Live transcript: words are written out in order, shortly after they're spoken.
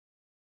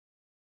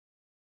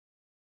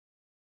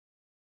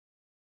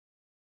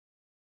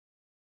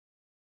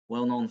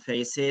well-known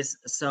faces.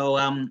 So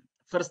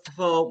first of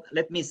all,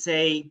 let me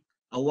say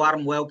a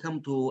warm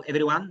welcome to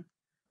everyone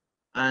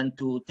and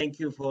to thank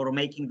you for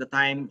making the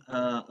time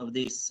of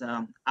this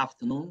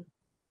afternoon.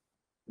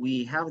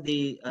 We have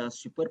the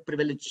super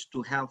privilege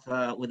to have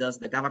with us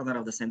the governor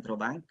of the central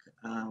bank,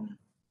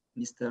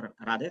 Mr.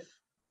 Radев.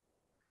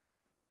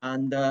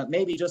 And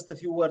maybe just a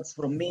few words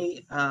from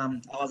me.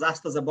 I was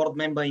asked as a board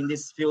member in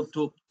this field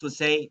to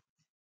say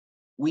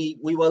we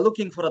were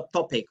looking for a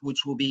topic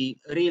which will be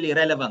really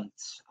relevant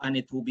and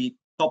it will be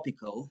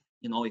topical,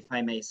 you know, if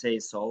I may say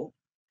so.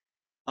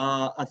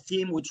 A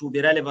theme which will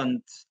be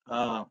relevant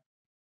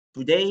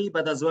today,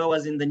 but as well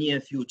as in the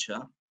near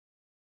future.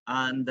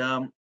 And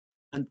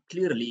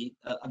clearly,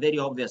 a very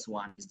obvious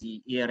one is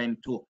the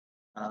ERM2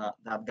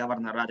 that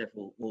Governor Radев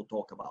will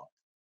talk about.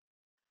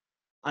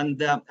 And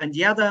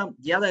the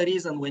other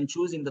reason when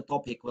choosing the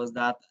topic was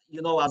that,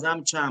 you know, as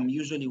AmCham,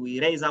 usually we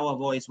raise our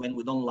voice when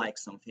we don't like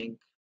something.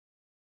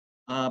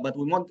 But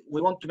we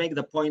want to make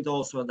the point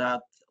also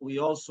that we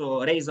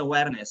also raise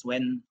awareness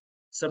when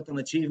certain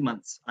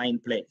achievements are in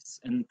place.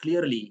 And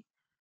clearly,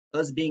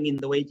 us being in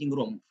the waiting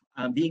room,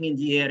 being in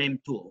the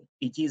ERM2,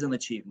 it is an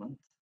achievement.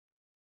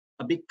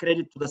 A big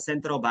credit to the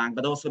central bank,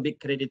 but also a big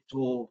credit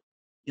to,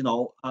 you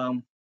know,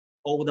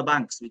 all the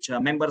banks which are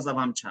members of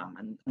AmCham,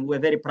 and we're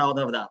very proud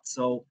of that.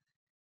 So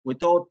we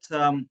thought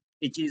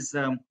it's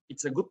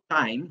a good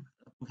time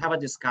to have a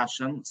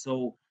discussion.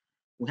 So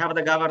we have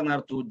the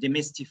governor to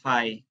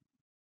demystify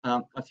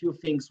a few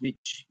things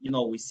which, you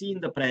know, we see in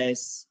the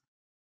press,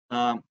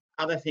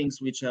 other things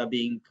which are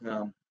being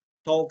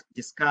talked,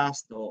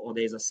 discussed, or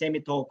there's a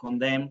semi-talk on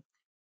them.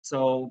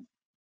 So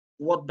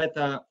what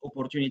better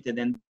opportunity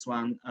than this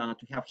one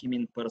to have him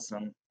in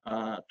person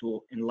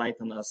to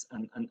enlighten us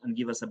and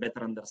give us a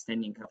better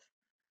understanding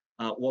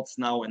of what's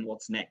now and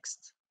what's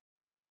next.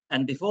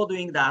 And before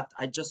doing that,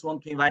 I just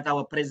want to invite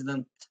our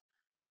president,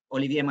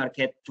 Olivier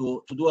Marquet,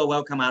 to do a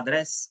welcome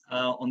address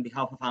on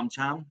behalf of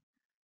AmCham.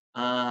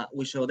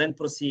 We shall then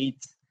proceed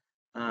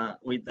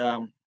with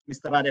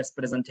Mr. Radev's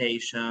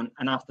presentation,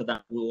 and after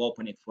that, we'll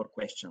open it for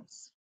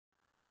questions.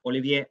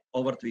 Olivier,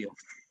 over to you.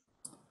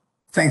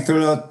 Thanks a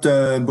lot,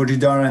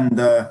 Bojidar, and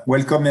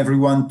welcome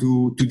everyone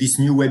to this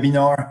new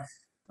webinar.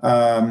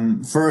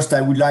 First,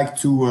 I would like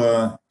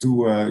to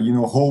you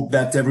know, hope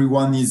that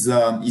everyone is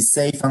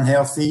safe and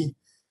healthy.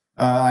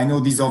 I know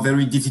these are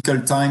very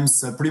difficult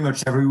times. Pretty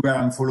much everywhere,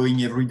 I'm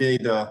following every day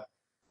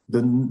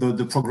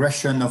the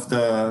progression of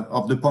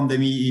the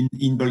pandemic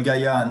in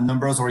Bulgaria, and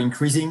numbers are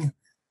increasing.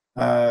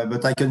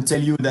 But I can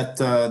tell you that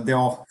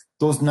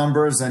those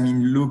numbers, I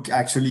mean, look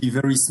actually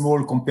very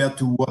small compared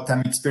to what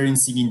I'm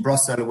experiencing in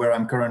Brussels, where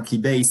I'm currently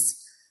based,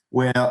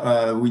 where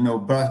we know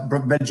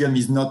Belgium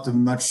is not a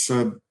much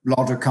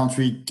larger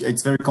country.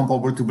 It's very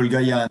comparable to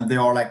Bulgaria, and there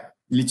are like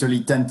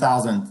literally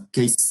 10,000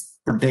 cases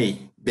per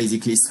day,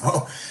 basically.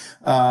 So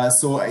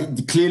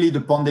clearly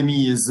the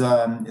pandemic is,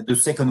 the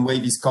second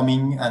wave is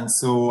coming. And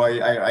so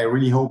I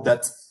really hope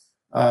that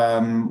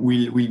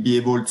we'll be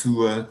able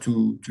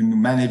to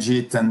manage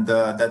it, and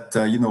that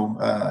you know,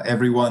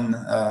 everyone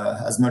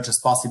as much as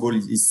possible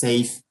is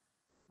safe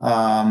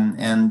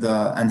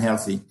and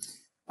healthy.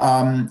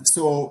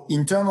 So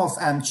in terms of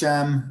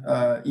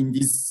AmCham, in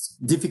this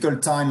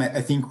difficult time,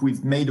 I think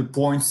we've made a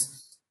point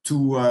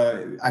to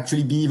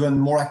actually be even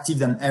more active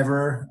than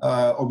ever,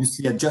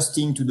 obviously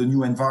adjusting to the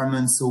new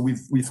environment. So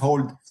we've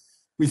held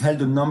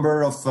a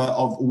number of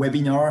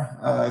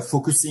webinar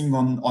focusing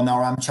on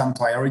our AmCham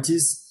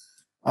priorities.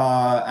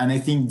 And I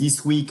think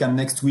this week and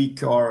next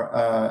week are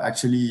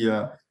actually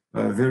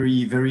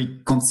very, very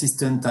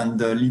consistent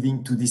and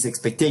leading to this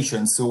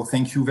expectation. So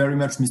thank you very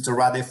much, Mr.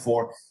 Radев,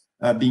 for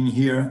being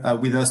here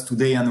with us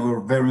today, and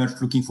we're very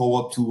much looking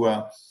forward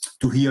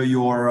to hear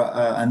your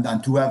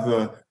and to have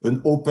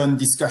an open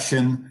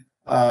discussion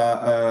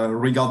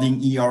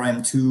regarding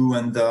ERM2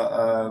 and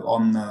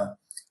on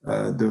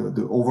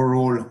the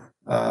overall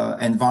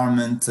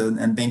environment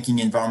and banking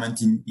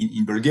environment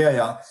in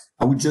Bulgaria.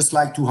 I would just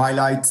like to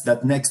highlight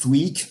that next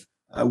week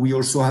we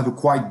also have a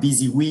quite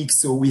busy week.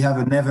 So we have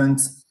an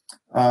event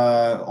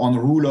on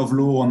rule of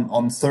law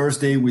on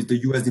Thursday with the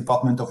US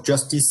Department of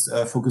Justice,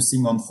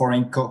 focusing on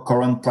Foreign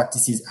Current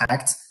Practices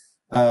Act.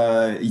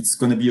 It's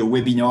going to be a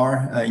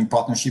webinar in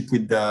partnership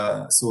with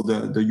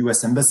the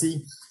US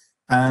Embassy.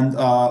 And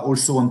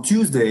also on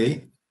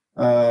Tuesday,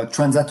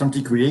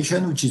 transatlantic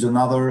relation, which is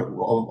another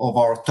of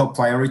our top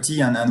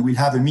priority. And we'll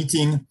have a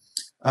meeting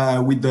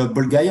with the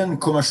Bulgarian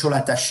commercial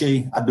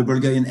attaché at the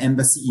Bulgarian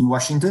Embassy in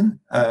Washington,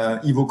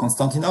 Ivo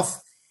Konstantinov.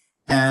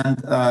 And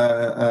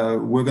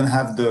we're going to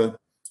have the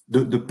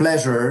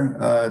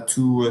pleasure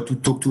to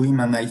talk to him,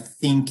 and I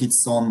think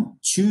it's on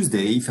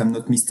Tuesday, if I'm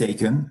not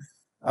mistaken,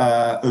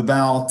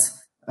 about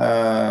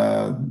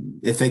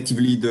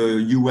effectively the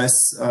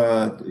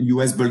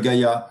US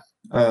Bulgaria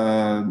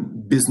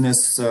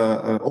business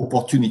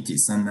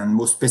opportunities, and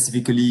more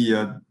specifically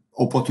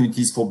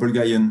opportunities for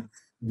Bulgarian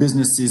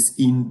businesses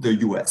in the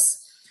US.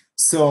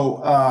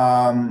 So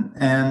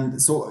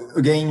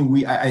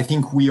again, I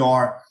think we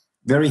are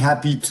very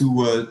happy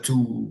to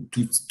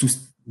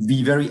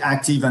be very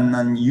active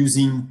and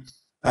using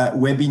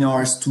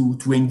webinars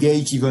to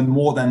engage even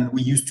more than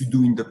we used to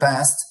do in the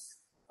past.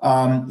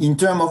 In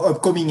terms of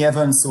upcoming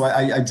events, so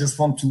I just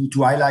want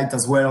to highlight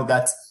as well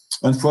that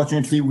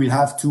unfortunately we'll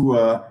have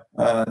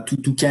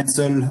to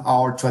cancel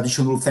our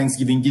traditional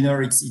Thanksgiving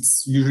dinner.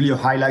 It's usually a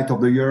highlight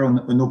of the year,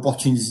 an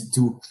opportunity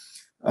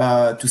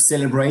to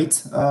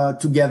celebrate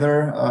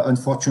together.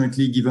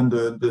 Unfortunately, given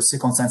the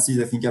circumstances,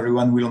 I think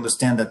everyone will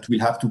understand that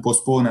we'll have to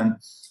postpone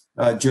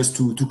and just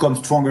to come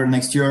stronger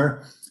next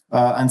year.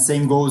 And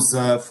same goes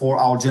for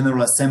our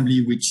General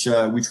Assembly, which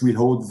we'll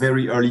hold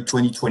very early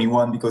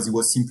 2021, because it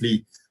was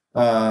simply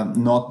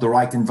not the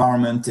right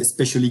environment,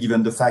 especially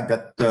given the fact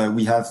that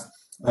we have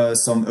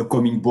some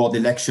upcoming board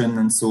election,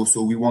 and so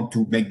we want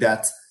to make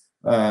that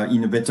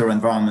in a better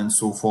environment.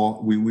 So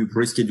we've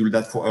rescheduled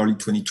that for early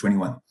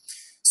 2021.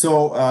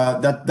 So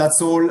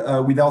that's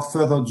all. Without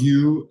further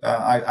ado,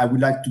 I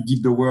would like to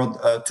give the word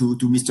to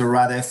Mr.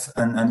 Radef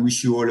and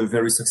wish you all a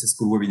very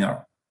successful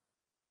webinar.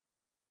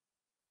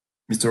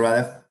 Mr.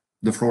 Radef,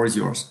 the floor is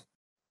yours.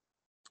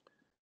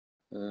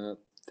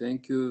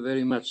 Thank you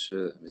very much,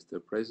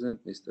 Mr. President,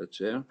 Mr.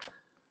 Chair.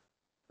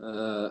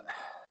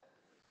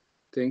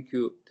 Thank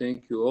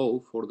you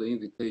all for the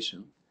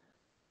invitation.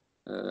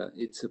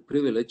 It's a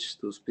privilege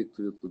to speak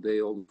to you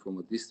today, all from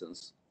a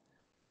distance.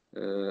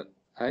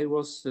 I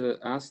was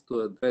asked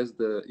to address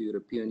the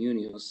European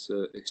Union's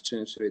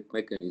exchange rate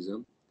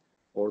mechanism,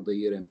 or the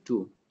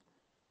ERM2,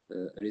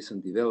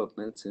 recent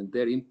developments and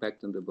their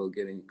impact on the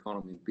Bulgarian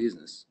economy and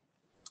business.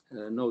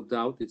 No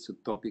doubt it's a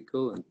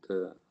topical and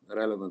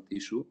relevant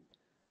issue,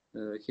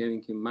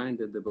 having in mind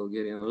that the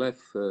Bulgarian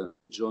left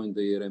joined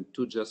the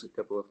ERM2 just a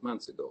couple of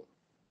months ago.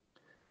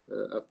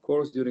 Of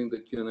course, during the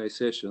Q&A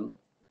session,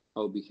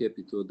 I'll be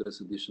happy to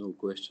address additional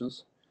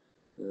questions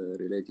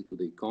related to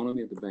the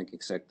economy and the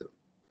banking sector.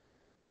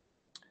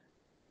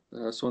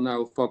 So now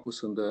I'll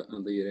focus on the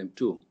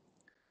ERM2.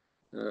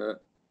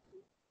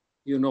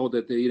 You know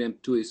that the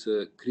ERM2 is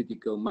a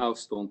critical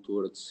milestone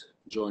towards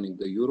joining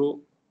the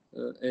euro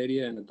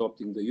area and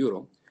adopting the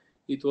euro.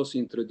 It was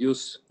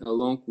introduced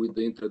along with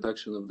the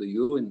introduction of the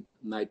euro in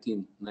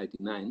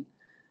 1999,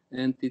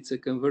 and it's a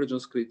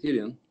convergence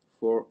criterion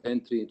for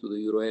entry into the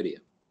euro area.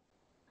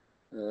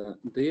 The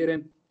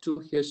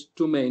ERM2 has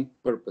two main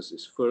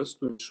purposes. First,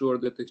 to ensure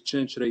that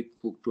exchange rate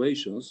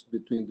fluctuations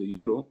between the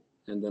euro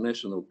and the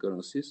national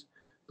currencies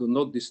do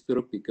not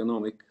disturb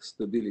economic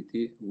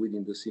stability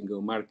within the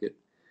single market.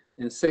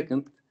 And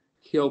second,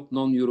 help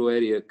non-euro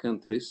area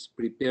countries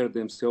prepare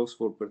themselves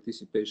for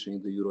participation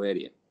in the euro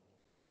area.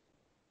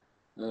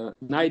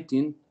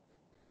 19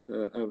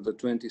 of the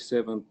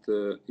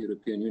 27th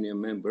European Union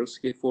members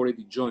have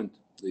already joined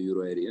the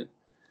euro area.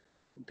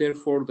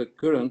 Therefore, the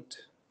current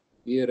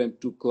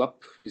ERM2 club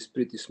is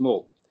pretty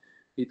small.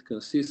 It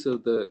consists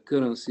of the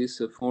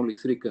currencies of only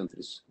three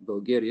countries: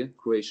 Bulgaria,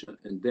 Croatia,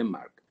 and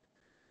Denmark.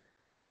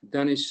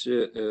 Danish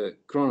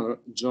kroner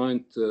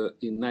joined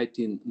in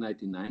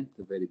 1999,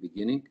 the very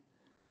beginning,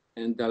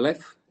 and the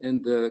lef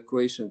and the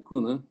Croatian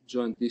kuna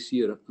joined this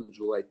year on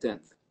July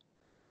 10th.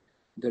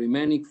 The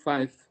remaining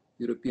five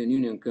European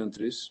Union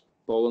countries,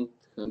 Poland,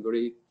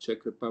 Hungary,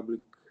 Czech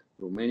Republic,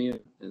 Romania,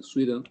 and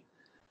Sweden,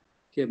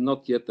 have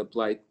not yet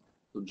applied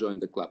to join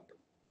the club.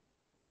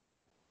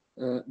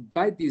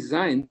 By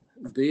design,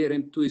 the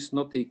ERM2 is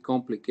not a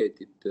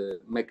complicated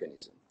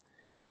mechanism.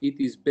 It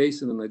is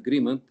based on an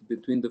agreement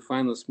between the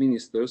finance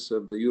ministers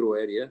of the euro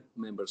area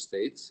member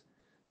states,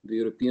 the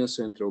European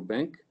Central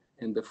Bank,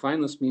 and the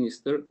finance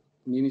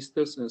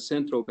ministers and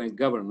central bank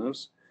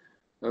governors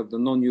of the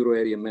non-euro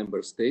area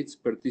member states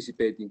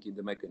participating in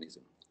the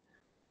mechanism.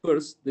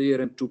 First, the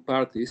ERM2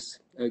 parties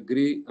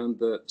agree on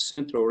the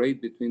central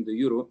rate between the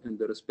euro and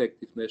the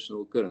respective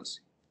national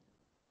currency.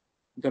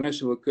 The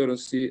national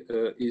currency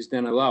is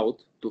then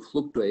allowed to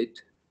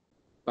fluctuate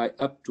by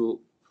up to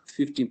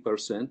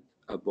 15%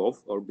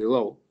 above or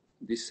below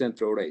this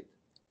central rate.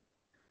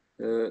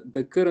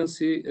 The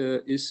currency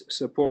is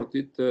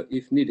supported,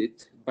 if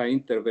needed, by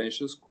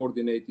interventions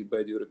coordinated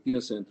by the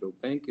European Central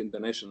Bank and the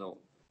National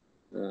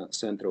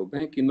Central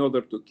Bank in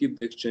order to keep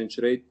the exchange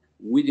rate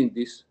within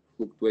this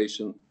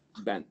fluctuation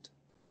band.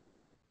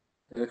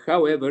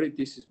 However, it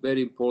is a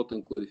very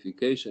important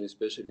clarification,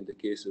 especially in the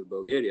case of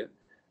Bulgaria.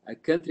 A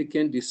country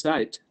can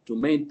decide to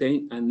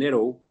maintain a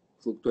narrow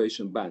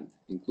fluctuation band,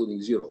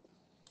 including zero.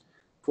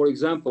 For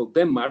example,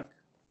 Denmark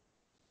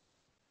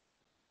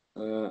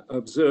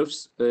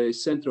observes a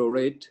central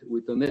rate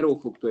with a narrow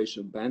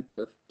fluctuation band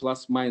of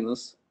plus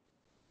minus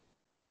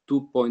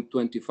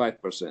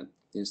 2.25%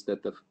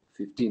 instead of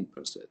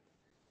 15%.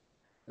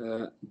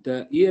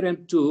 The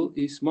ERM2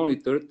 is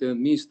monitored and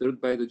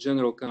administered by the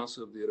General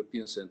Council of the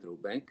European Central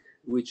Bank,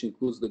 which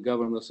includes the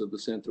governors of the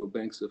central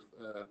banks of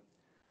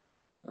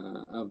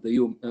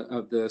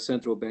the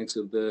central banks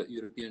of the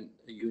European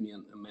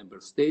Union member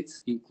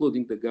states,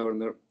 including the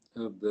governor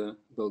of the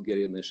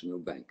Bulgarian National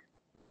Bank.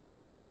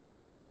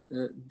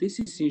 This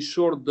is in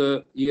short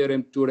the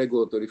ERM2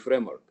 regulatory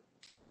framework.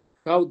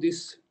 How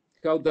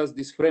does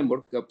this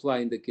framework apply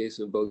in the case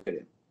of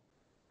Bulgaria?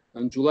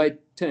 On July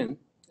 10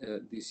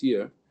 this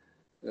year,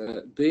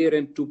 the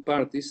ERM2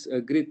 parties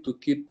agreed to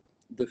keep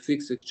the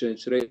fixed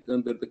exchange rate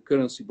under the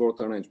currency board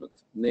arrangement,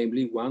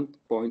 namely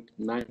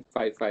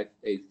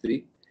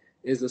 1.95583,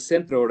 as a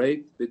central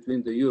rate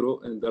between the euro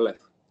and the lef.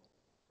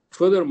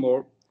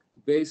 Furthermore,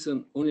 based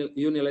on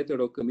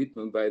unilateral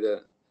commitment by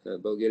the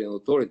Bulgarian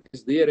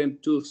authorities, the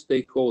ERM2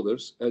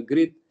 stakeholders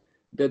agreed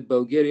that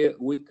Bulgaria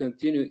would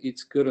continue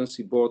its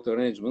currency board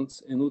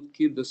arrangements and would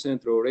keep the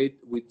central rate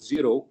with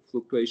zero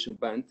fluctuation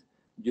band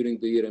during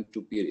the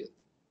ERM2 period.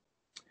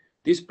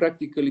 This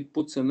practically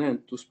puts an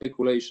end to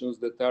speculations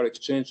that our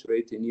exchange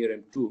rate in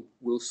ERM2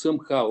 will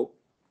somehow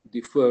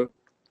differ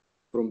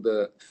from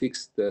the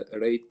fixed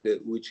rate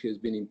which has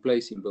been in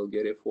place in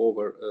Bulgaria for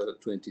over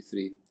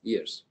 23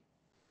 years.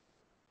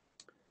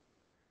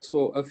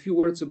 So a few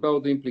words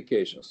about the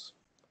implications.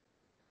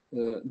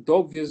 The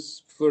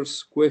obvious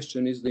first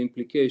question is the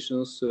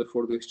implications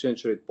for the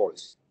exchange rate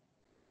policy.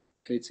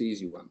 It's an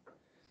easy one.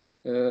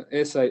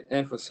 As I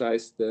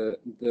emphasized, the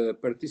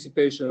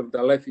participation of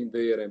the lef in the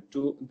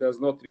ERM2 does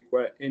not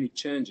require any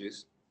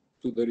changes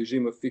to the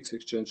regime of fixed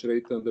exchange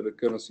rate under the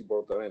currency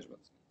board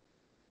arrangement.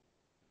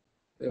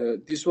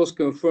 This was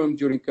confirmed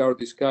during our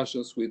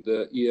discussions with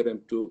the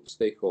ERM2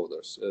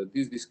 stakeholders.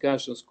 These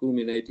discussions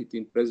culminated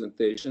in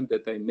presentation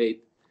that I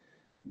made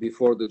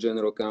before the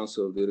General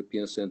Council of the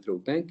European Central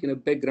Bank in a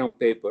background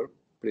paper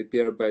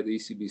prepared by the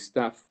ECB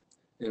staff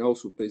and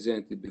also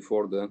presented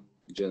before the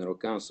General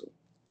Council.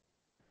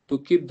 To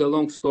keep the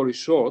long story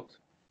short,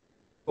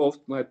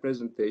 both my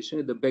presentation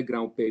and the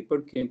background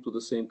paper came to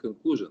the same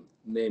conclusion,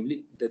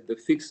 namely that the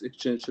fixed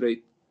exchange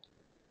rate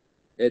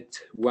at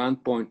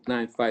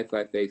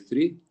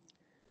 1.95583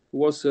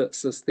 was a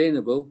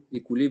sustainable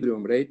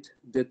equilibrium rate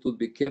that would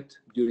be kept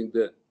during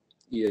the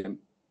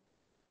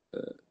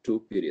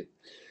ERM2 period.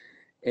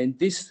 And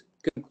this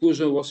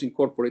conclusion was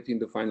incorporated in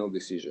the final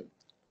decision.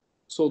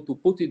 So to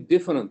put it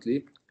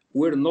differently,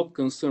 we're not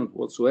concerned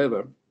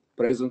whatsoever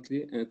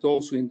presently and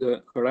also in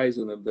the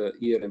horizon of the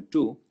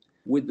ERM2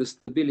 with the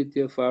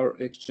stability of our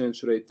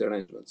exchange rate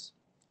arrangements.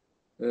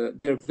 There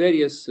are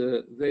various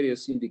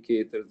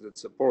indicators that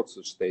support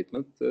such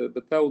statement,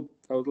 but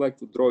I would like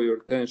to draw your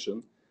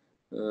attention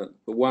to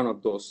one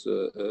of those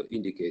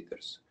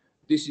indicators.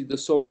 This is the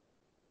sole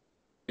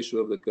issue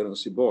of the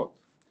currency board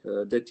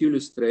that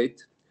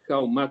illustrate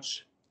how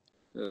much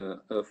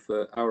of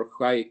our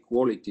high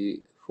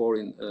quality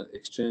foreign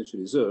exchange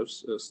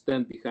reserves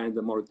stand behind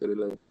the monetary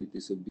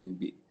liabilities of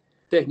BNB.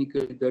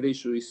 Technically, the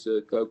ratio is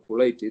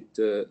calculated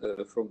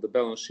from the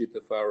balance sheet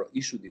of our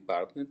issue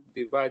department,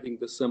 dividing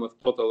the sum of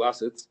total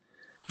assets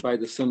by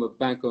the sum of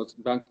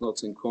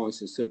banknotes and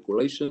coins in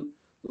circulation,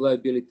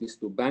 liabilities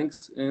to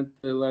banks, and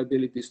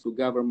liabilities to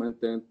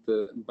government and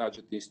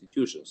budget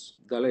institutions.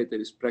 The latter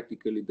is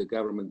practically the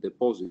government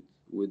deposit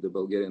with the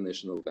Bulgarian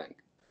National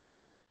Bank.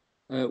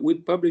 We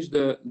publish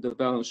the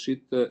balance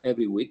sheet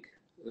every week.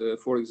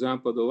 For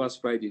example, the last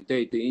Friday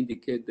data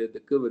indicate that the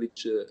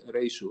coverage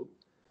ratio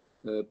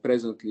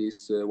presently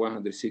is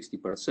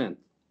 160%.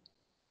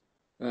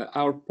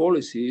 Our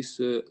policy is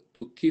to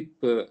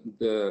keep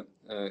the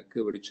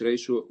coverage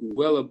ratio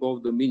well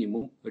above the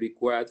minimum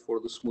required for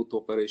the smooth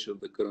operation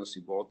of the currency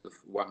board of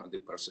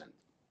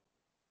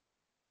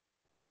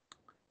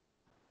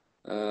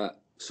 100%.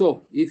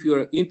 So if you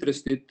are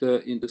interested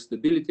in the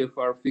stability of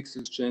our fixed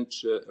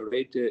exchange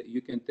rate,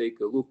 you can take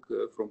a look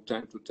from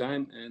time to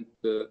time and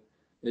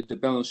at the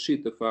balance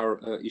sheet of our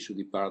issue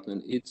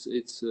department.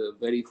 It's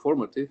very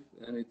informative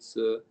and it's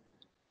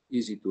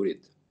easy to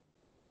read.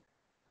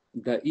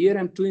 The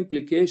ERM2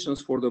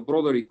 implications for the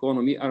broader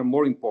economy are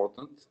more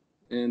important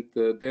and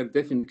they're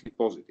definitely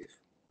positive.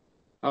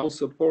 I'll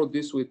support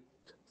this with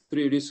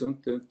three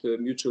recent and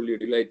mutually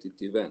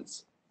related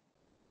events.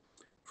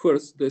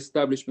 First, the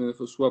establishment of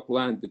a swap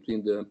line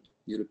between the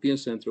European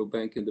Central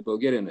Bank and the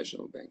Bulgarian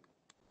National Bank.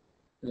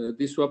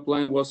 This swap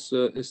line was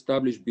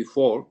established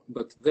before,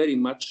 but very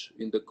much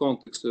in the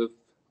context of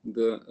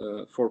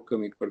the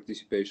forthcoming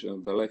participation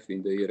of the lef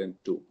in the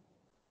ERM2.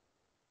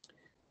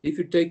 If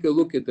you take a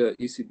look at the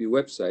ECB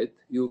website,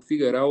 you'll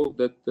figure out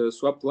that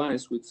swap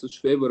lines with such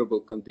favorable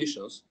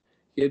conditions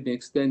have been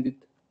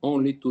extended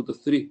only to the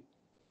three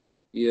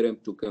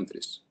ERM2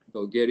 countries,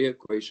 Bulgaria,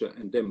 Croatia,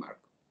 and Denmark.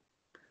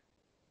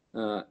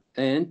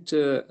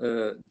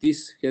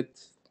 This had,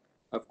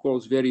 of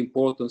course, very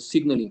important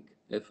signaling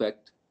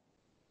effect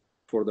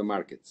for the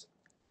markets.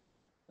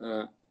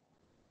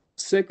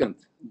 Second,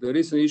 the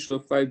recent issue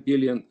of 5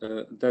 billion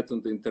debt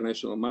on the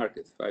international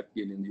market, 5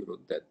 billion euro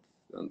debt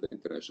on the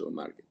international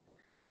market.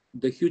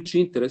 The huge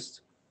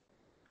interest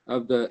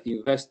of the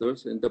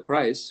investors and the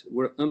price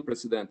were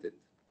unprecedented,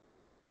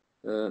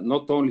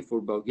 not only for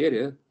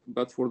Bulgaria,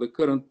 but for the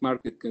current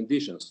market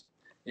conditions.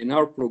 And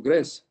our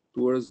progress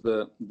towards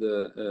the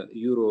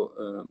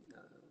euro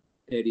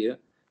area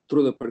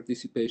through the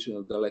participation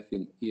of the lef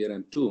in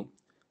ERM2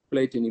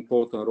 played an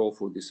important role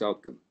for this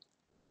outcome.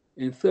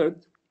 And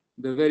third,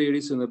 the very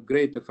recent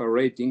upgrade of our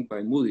rating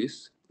by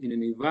Moody's in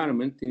an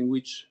environment in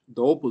which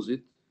the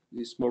opposite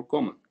is more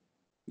common.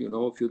 You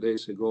know, a few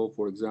days ago,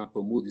 for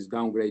example, Moody's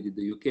downgraded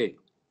the UK.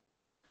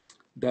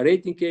 The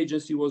rating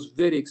agency was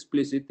very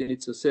explicit in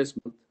its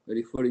assessment,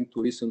 referring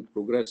to recent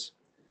progress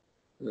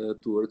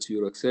towards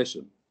euro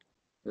accession,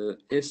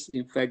 as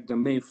in fact the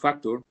main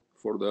factor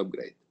for the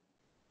upgrade.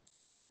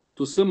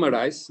 To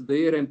summarize, the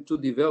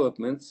ERM2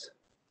 developments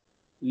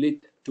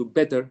lead to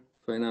better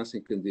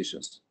financing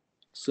conditions,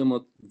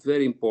 somewhat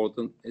very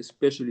important,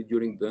 especially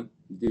during the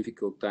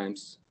difficult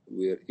times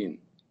we are in.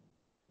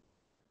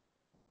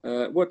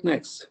 What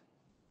next?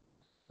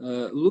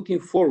 Looking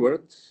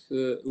forward,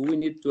 we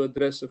need to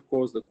address, of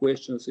course, the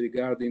question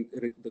regarding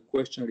the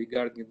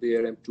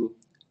ERM2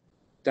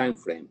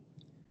 timeframe.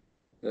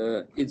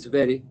 It's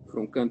vary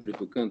from country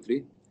to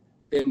country.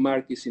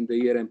 Denmark is in the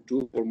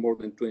ERM2 for more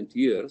than 20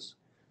 years,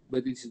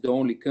 but it is the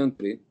only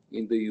country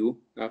in the EU,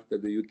 after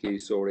the UK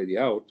is already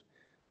out,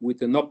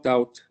 with an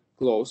opt-out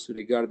clause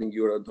regarding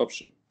euro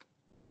adoption.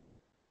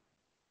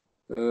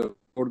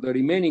 For the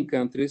remaining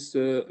countries,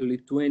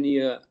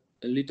 Lithuania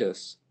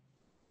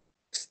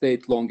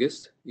stayed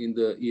longest in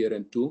the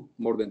ERM2,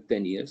 more than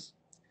 10 years,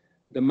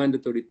 the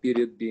mandatory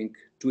period being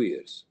 2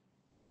 years.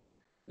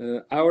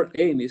 Our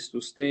aim is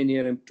to stay in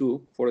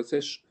ERM2 for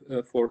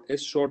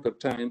as short a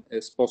time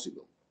as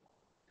possible.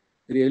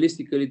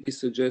 Realistically, this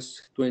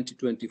suggests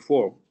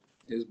 2024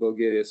 as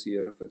Bulgaria's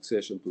year of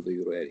accession to the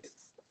euro area.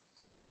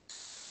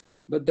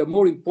 But the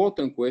more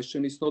important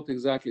question is not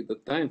exactly the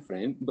time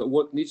frame, but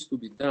what needs to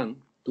be done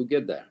to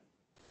get there.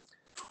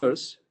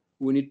 First,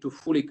 we need to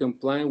fully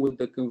comply with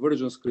the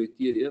convergence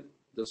criteria,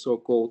 the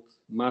so-called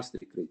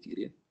Maastricht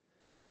criteria.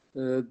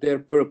 Their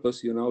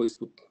purpose, is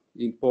to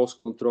impose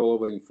control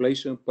over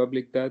inflation,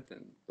 public debt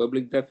and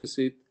public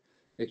deficit,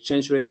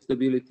 exchange rate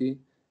stability,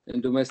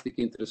 and domestic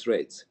interest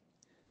rates.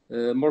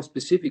 More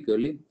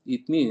specifically,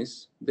 it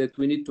means that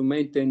we need to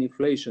maintain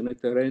inflation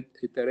at a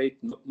rate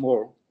not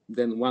more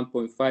than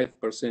 1.5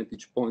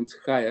 percentage points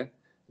higher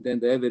than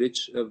the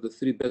average of the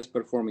 3 best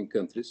performing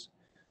countries,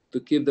 to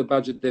keep the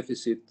budget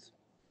deficit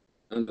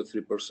under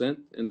 3%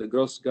 and the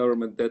gross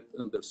government debt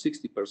under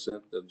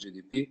 60% of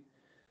GDP,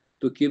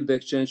 to keep the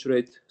exchange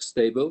rate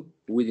stable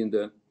within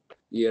the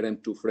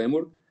ERM2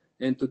 framework,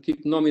 and to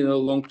keep nominal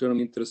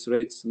long-term interest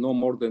rates no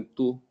more than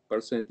 2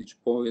 percentage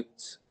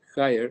points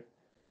higher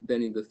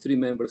than in the 3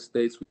 member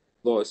states with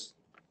lowest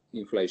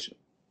inflation.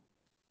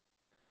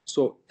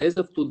 So as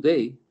of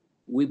today,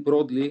 we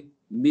broadly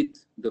meet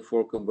the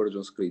 4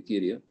 convergence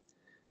criteria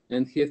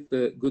and have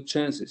good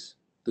chances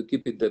to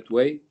keep it that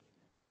way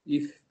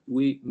if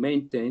we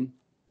maintain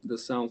the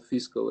sound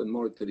fiscal and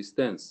monetary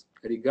stance,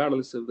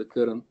 regardless of the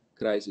current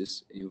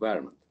crisis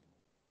environment.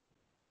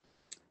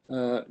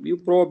 You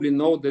probably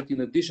know that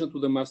in addition to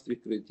the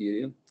Maastricht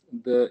criteria,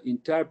 the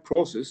entire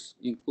process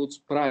includes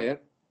prior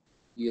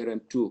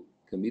ERM2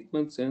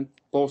 commitments and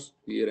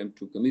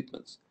post-ERM2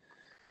 commitments.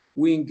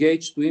 We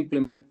engaged to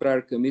implement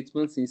prior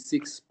commitments in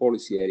 6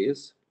 policy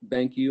areas: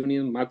 bank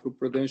union,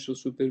 macroprudential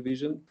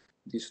supervision,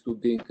 these 2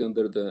 being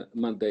under the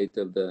mandate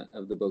of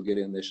the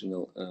Bulgarian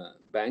National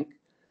Bank,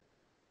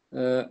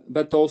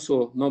 but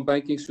also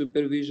non-banking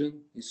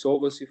supervision,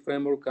 insolvency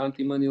framework,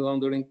 anti-money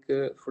laundering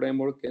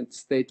framework, and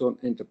state-owned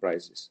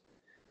enterprises.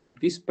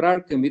 These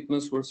prior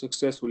commitments were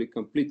successfully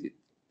completed.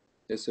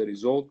 As a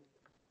result,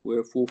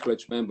 we're a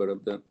full-fledged member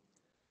of the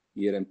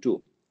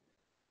ERM2.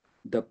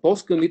 The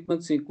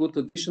post-commitments include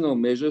additional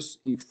measures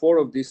in 4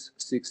 of these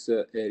 6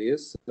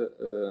 areas,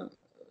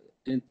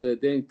 and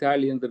they're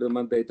entirely under the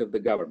mandate of the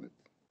government.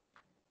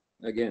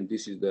 Again,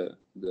 this is the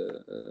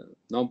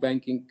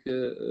non-banking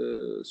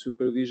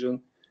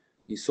supervision,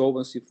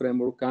 insolvency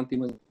framework,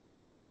 anti-money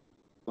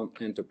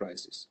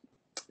enterprises.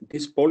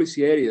 These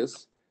policy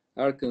areas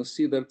are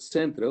considered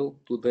central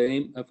to the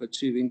aim of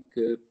achieving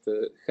a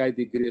high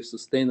degree of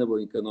sustainable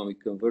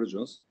economic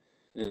convergence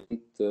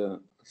and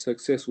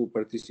successful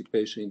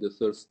participation in the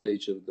 3rd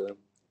stage of the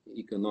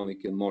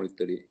economic and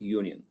monetary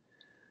union.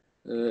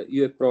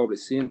 You have probably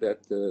seen that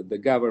the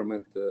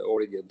government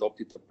already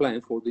adopted a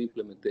plan for the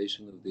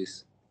implementation of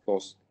these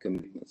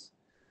post-commitments.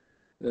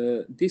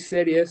 These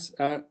areas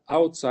are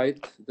outside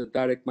the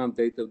direct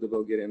mandate of the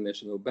Bulgarian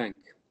National Bank.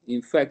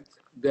 In fact,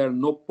 there are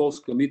no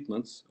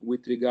post-commitments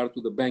with regard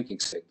to the banking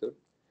sector,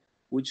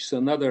 which is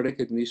another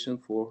recognition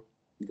for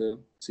the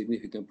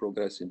significant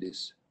progress in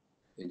this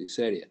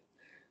area.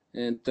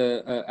 And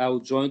I will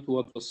join to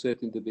what was said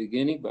in the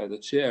beginning by the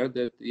chair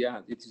that,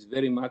 it is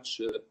very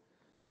much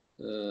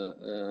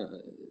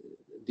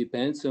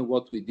depends on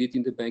what we did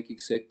in the banking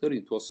sector.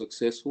 It was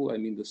successful. I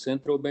mean, the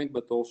central bank,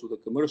 but also the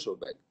commercial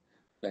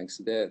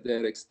banks.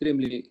 They're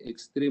extremely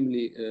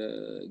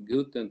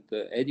good and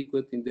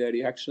adequate in their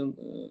reaction,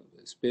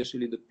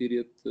 especially the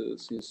period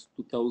since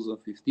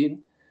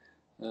 2015.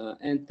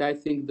 And I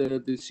think the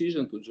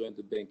decision to join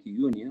the banking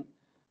union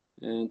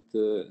and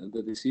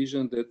the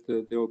decision that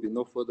there will be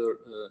no further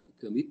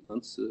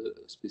commitments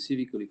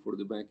specifically for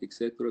the banking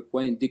sector are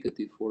quite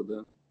indicative for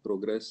the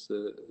progress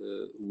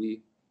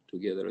we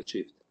together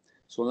achieved.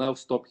 So I'll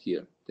stop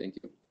here. Thank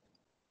you.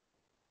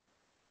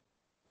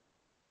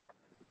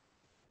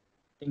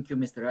 Thank you,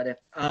 Mr.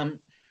 Radев.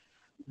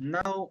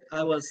 Now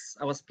I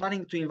was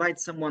planning to invite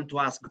someone to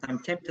ask, but I'm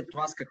tempted to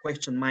ask a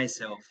question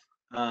myself,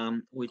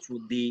 which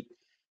would be,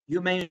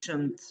 you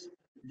mentioned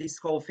this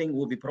whole thing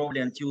will be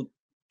probably until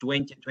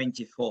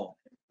 2024.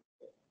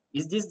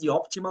 Is this the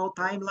optimal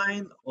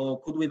timeline, or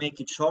could we make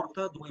it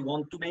shorter? Do we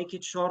want to make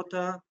it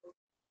shorter?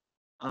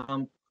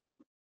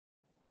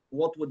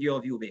 What would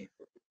your view be?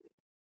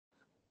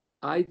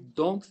 I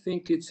don't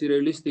think it's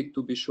realistic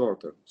to be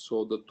shorter.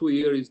 So the 2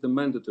 year is the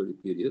mandatory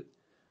period,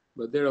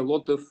 but there are a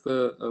lot of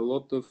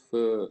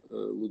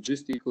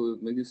logistical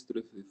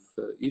administrative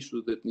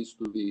issues that needs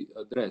to be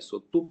addressed.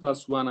 So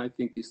 2+1, I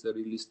think, is a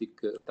realistic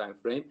time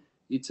frame.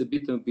 It's a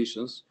bit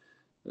ambitious.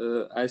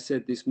 I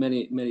said this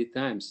many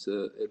times.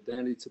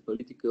 Then it's a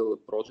political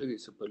project.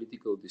 It's a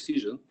political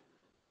decision.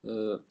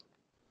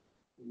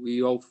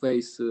 We all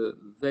face a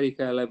very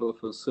high level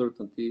of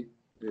uncertainty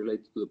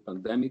related to the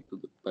pandemic, to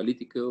the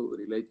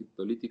related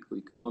political,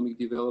 economic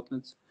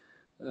developments.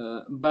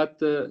 But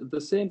the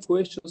same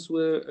questions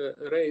were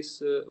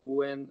raised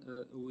when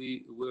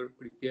we were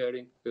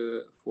preparing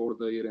for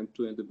the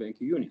ERM2 and the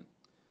banking union.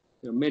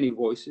 There are many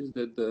voices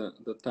that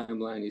the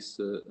timeline is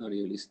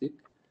unrealistic.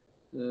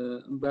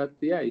 But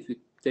yeah, if you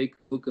take a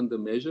look at the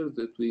measures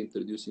that we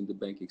introduced in the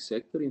banking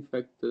sector, in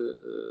fact,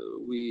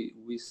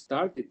 we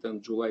started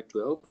on July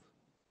 12th,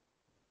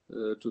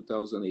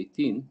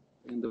 2018,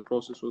 and the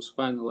process was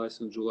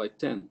finalized on July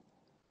 10,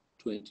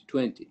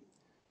 2020.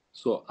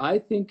 So I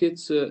think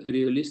it's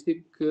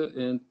realistic,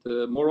 and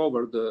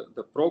moreover,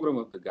 the program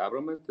of the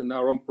government and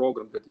our own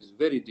program that is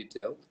very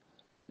detailed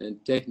and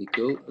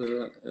technical,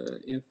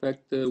 in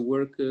fact,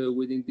 work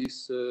within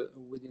this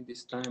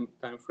time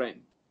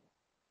frame.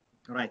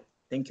 Right.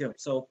 Thank you.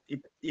 So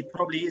it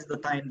probably is the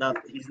time that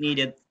is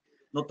needed,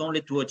 not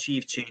only to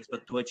achieve change,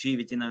 but to achieve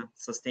it in a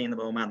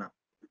sustainable manner.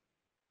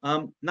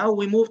 Now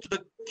we move to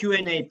the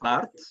Q&A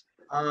part,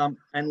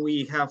 and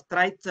we have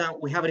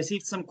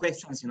received some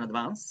questions in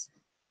advance,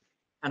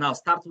 and I'll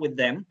start with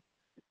them.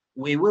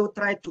 We will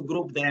try to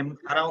group them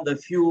around a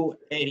few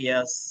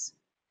areas,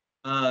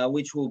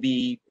 which will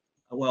be,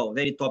 well,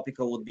 very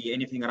topical, would be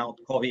anything around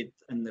COVID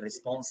and the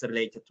response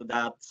related to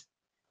that.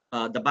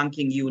 The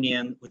banking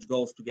union, which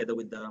goes together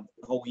with the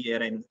whole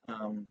ERM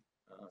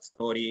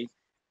story,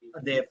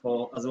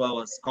 therefore, as well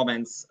as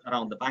comments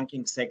around the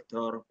banking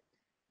sector.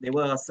 There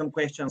were some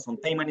questions on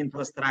payment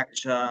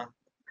infrastructure,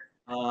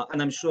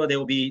 and I'm sure there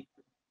will be,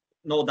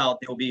 no doubt,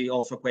 there will be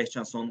also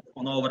questions on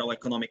overall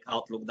economic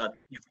outlook that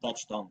you've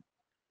touched on.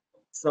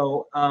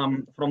 So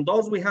from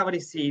those we have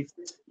received,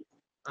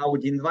 I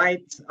would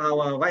invite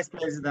our Vice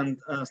President,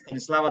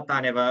 Stanislava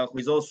Taneva, who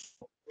is also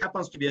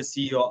happens to be a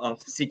CEO of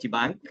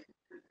Citibank.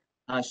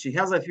 She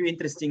has a few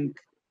interesting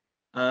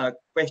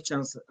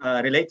questions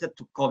related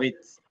to COVID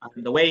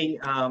and the way,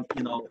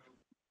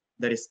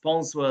 the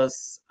response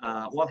was,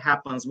 what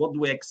happens, what do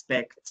we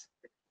expect?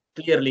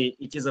 Clearly,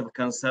 it is of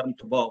concern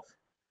to both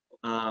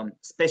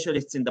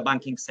specialists in the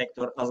banking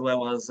sector as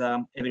well as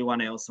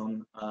everyone else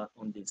on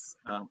this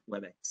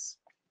WebEx.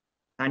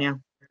 Tanya,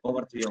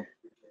 over to you.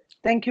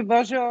 Thank you,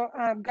 Bojo.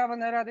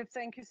 Governor Radев,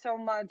 thank you so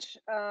much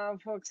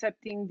for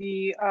accepting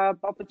the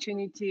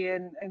opportunity,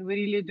 and we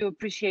really do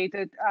appreciate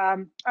it.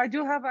 I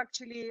do have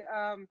actually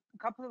a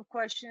couple of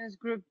questions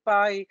grouped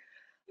by,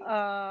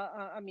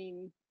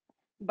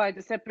 by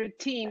the separate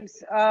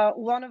teams.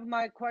 One of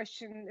my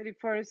question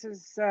refers,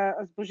 as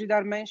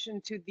Božidar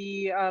mentioned, to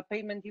the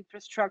payment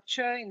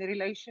infrastructure in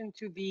relation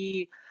to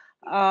the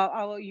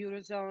our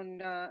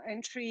Eurozone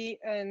entry,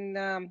 and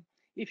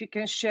if you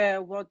can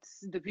share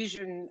what's the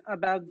vision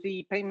about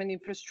the payment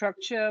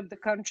infrastructure of the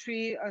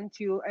country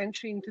until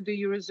entry into the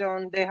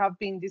Eurozone. There have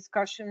been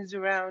discussions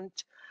around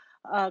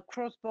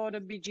cross-border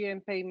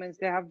BGM payments.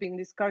 There have been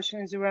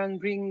discussions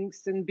around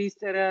rings and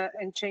bistera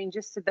and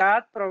changes to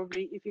that.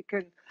 Probably if you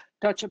can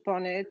touch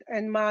upon it.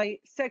 And my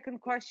second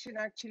question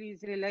actually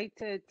is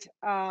related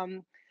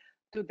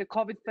to the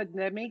COVID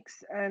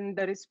pandemics and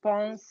the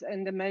response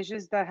and the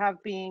measures that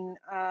have been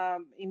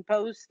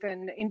imposed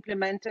and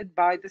implemented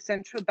by the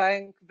central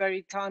bank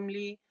very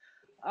timely.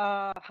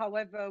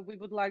 However, we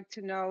would like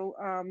to know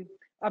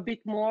a bit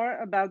more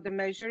about the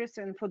measures,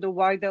 and for the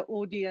wider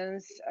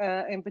audience,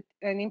 and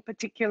in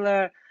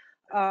particular,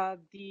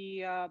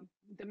 the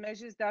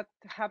measures that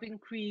have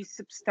increased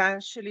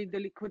substantially the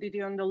liquidity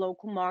on the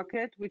local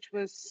market, which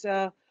was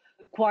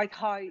quite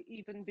high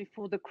even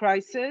before the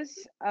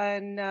crisis.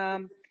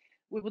 And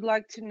we would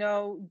like to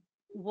know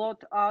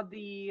what are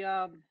the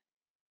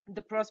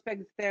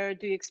prospects there.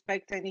 Do you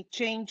expect any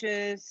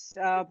changes?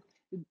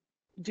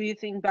 Do you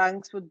think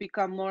banks would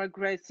become more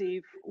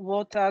aggressive?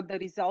 What are the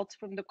results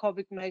from the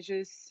COVID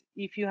measures,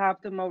 if you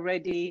have them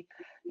already,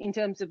 in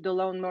terms of the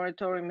loan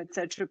moratorium,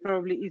 etc.?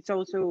 Probably it's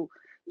also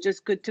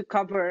just good to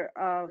cover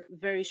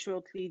very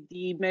shortly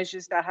the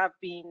measures that have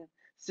been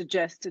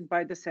suggested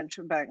by the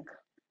central bank.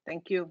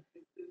 Thank you.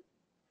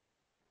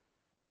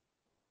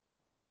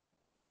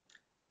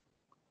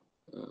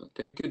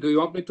 Thank you. Do you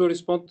want me to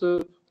respond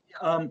to?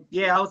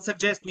 Yeah, I would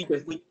suggest we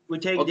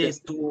take Okay. these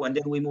two and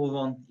then we move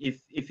on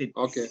if it's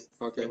okay,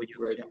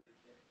 great. Yeah.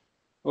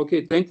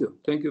 Okay, thank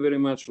you very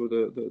much for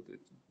the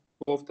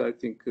both. I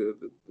think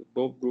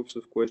both groups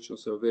of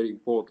questions are very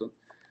important.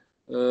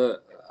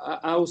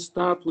 I'll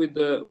start with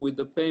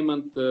the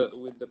payment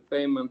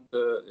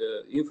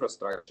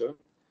infrastructure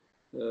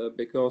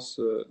because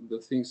the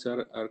things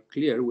are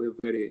clear. We have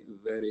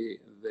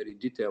very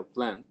detailed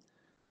plan.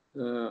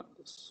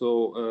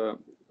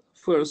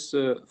 First,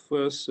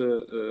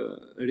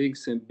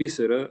 RINGS and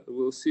BISERA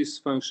will cease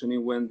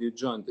functioning when you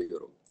join the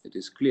euro. It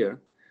is clear.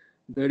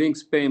 The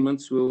RINGS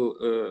payments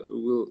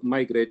will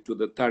migrate to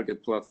the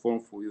target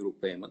platform for euro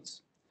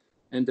payments,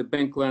 and the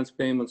bank lines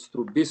payments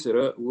through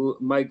BISERA will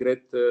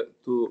migrate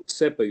to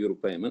SEPA euro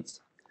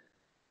payments.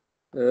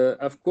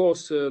 Of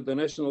course, the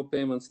national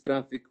payments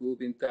traffic will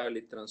be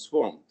entirely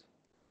transformed.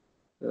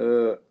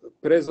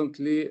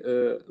 Presently,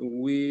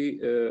 we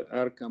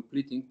are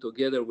completing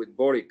together with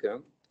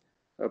Borica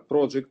a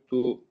project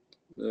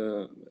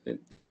it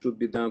should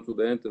be done to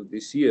the end of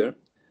this year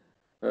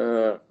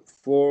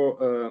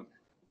for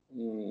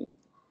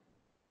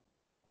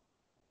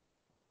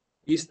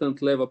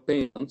instant level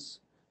payments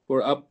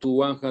for up to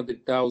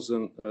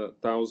 100,000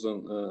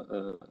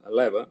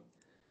 leva.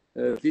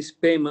 These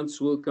payments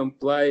will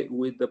comply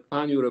with the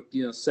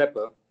pan-European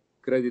SEPA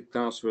credit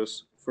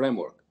transfers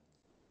framework.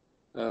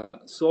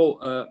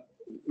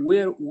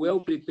 We're well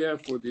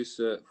prepared for these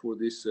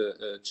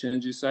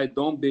changes. I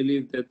don't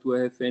believe that we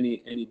have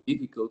any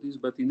difficulties,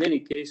 but in any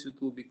case, it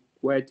will be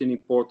quite an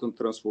important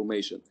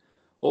transformation.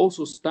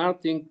 Also,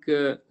 starting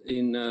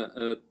in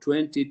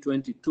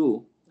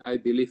 2022, I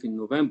believe in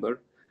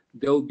November,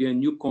 there will be a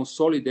new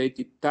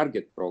consolidated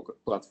target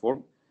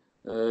platform,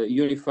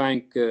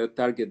 unifying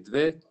target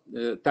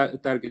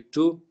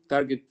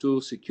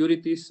 2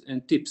 securities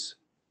and tips.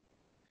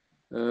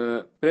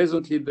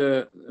 Presently,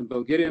 the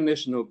Bulgarian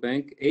National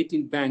Bank,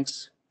 18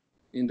 banks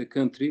in the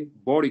country,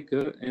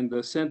 Borica, and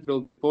the central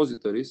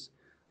depositories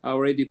are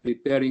already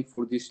preparing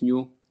for this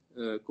new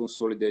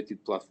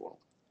consolidated platform.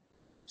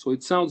 So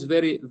it sounds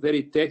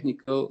very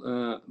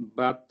technical,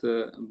 but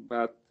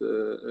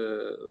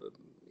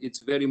it's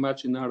very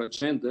much in our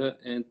agenda,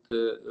 and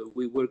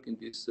we work in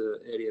this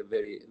area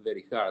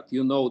very hard.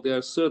 You know, there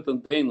are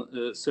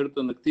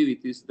certain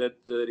activities that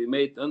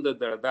remain under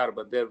the radar,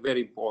 but they're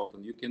very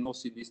important. You cannot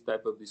see this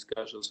type of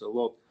discussions a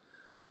lot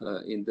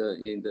in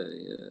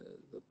the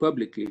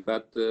publicly,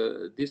 but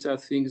these are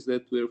things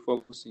that we're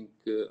focusing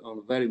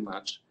on very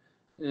much,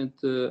 and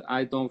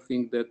I don't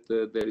think that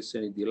there is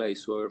any delay.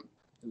 So we're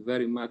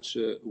very much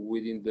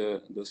within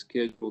the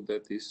schedule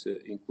that is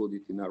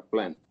included in our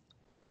plan.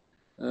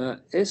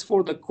 As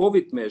for the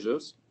COVID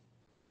measures,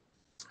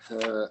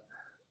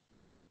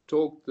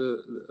 talked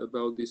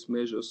about these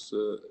measures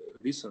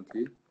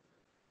recently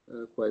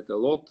quite a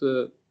lot.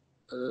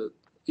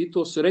 It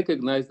was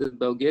recognized that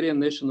Bulgarian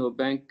National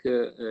Bank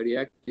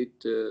reacted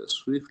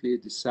swiftly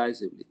and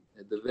decisively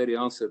at the very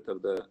onset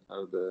of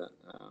the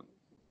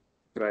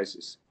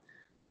crisis.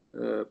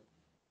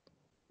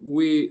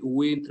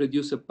 We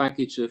introduced a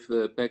package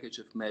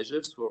of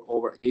measures for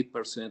over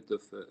 8%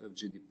 of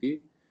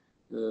GDP.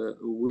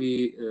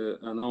 We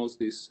announced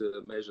these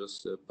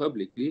measures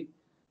publicly.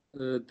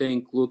 They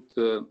include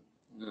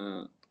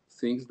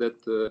things that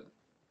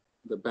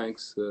the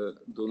banks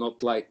do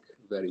not like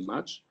very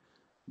much.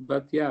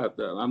 But yeah,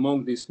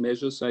 among these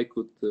measures, I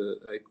could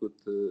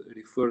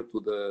refer to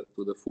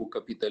the full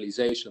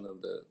capitalization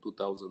of the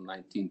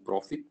 2019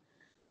 profit,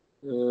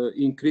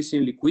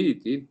 increasing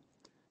liquidity,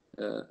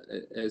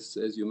 as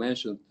you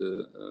mentioned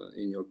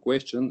in your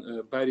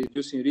question, by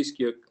reducing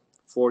riskier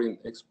foreign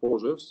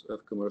exposures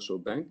of commercial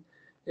bank,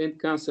 and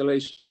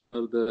cancellation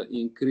of the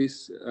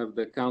increase of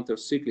the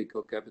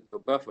counter-cyclical capital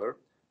buffer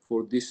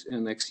for this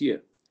and next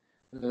year.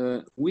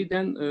 We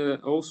then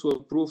also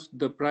approved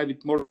the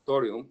private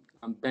moratorium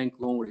on bank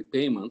loan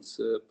repayments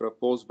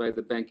proposed by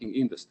the banking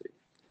industry.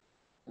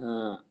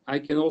 I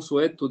can also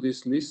add to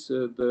this list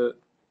the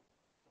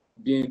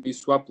BNB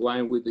swap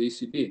line with the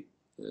ECB,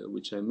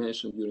 which I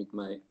mentioned during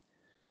my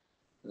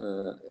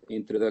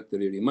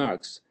introductory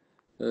remarks.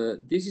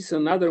 This is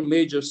another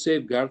major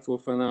safeguard for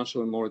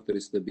financial and monetary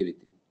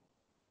stability.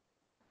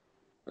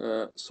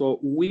 So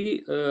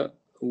we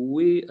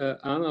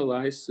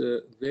analyze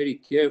very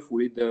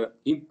carefully the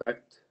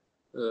impact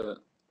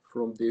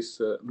from these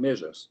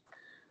measures.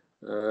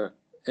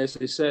 As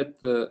I said,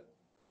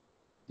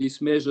 these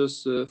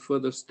measures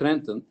further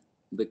strengthened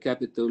the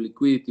capital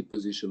liquidity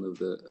position of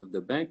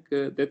the bank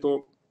that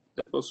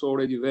was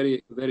already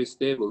very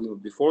stable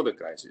before the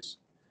crisis.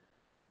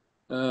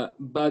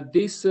 But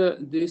this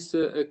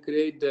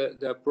create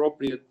the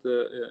appropriate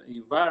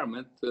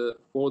environment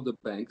for the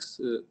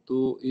banks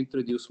to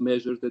introduce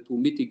measures that will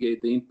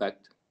mitigate the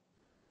impact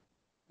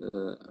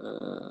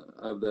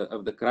of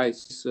the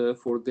crisis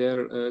for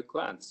their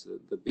clients,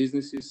 the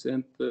businesses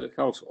and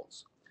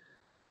households.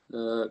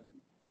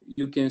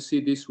 You can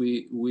see this.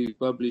 We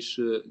publish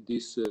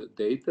this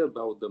data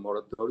about the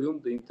moratorium.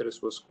 The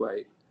interest was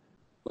quite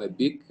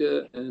big,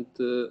 and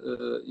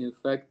in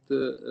fact,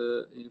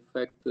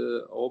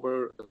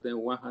 over than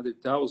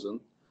 100,000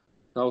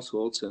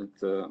 households and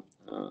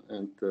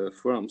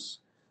firms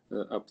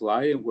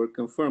apply and were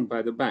confirmed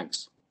by the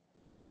banks.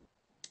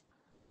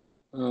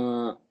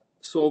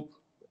 So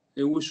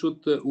And we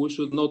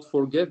should not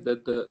forget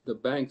that the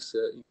banks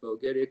in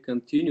Bulgaria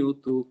continue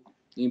to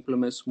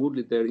implement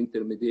smoothly their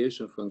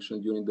intermediation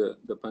function during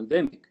the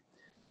pandemic,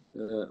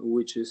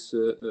 which is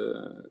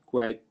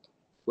quite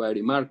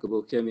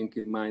remarkable, having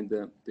in mind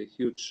the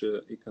huge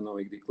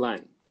economic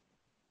decline.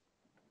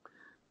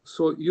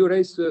 So you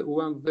raised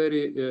one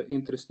very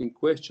interesting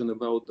question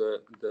about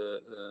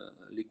the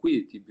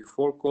liquidity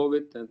before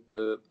COVID and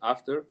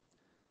after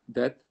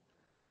that.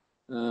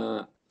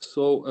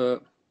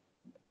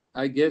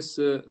 I guess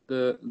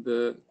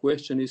the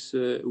question is,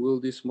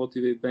 will this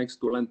motivate banks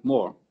to lend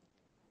more?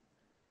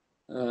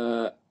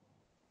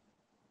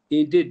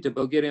 Indeed, the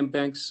Bulgarian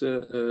banks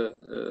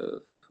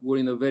were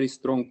in a very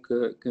strong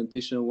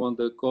condition when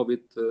the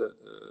COVID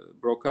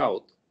broke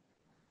out.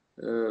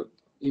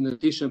 In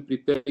addition,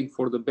 preparing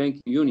for the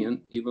banking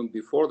union, even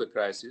before the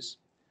crisis,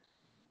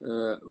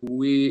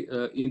 we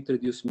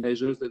introduced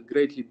measures that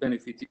greatly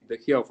benefited the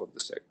health of the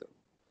sector.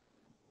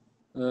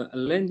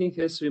 Lending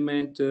has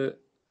remained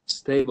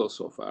stable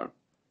so far,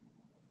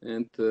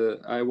 and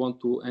I want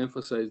to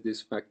emphasize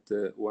this fact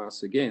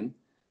once again,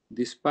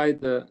 despite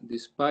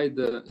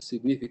the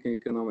significant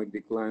economic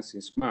decline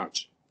since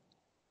March.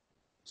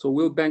 So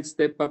will banks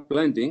step up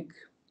lending?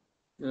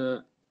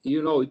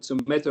 You know, it's a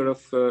matter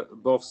of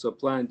both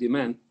supply and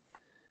demand.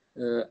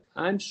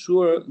 I'm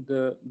sure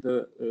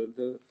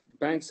the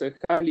banks are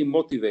highly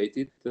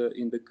motivated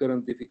in the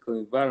current difficult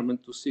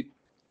environment to seek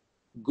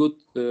good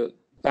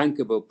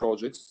bankable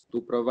projects to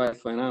provide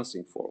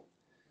financing for.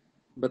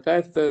 But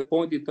I've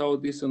pointed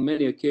out this on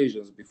many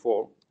occasions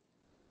before.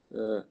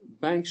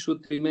 Banks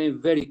should remain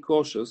very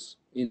cautious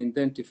in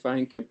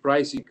identifying and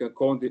pricing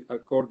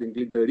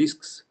accordingly the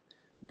risks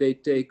they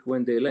take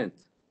when they lend.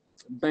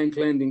 Bank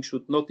lending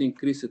should not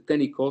increase at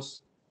any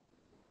cost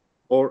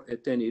or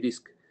at any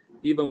risk,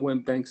 even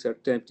when banks are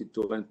tempted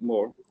to lend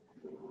more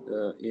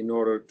in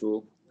order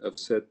to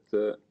offset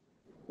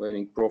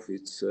winning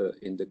profits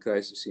in the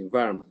crisis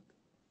environment.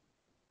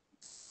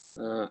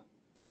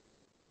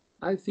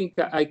 I think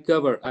I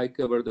cover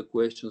the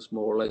questions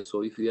more or less.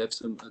 So if you have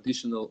some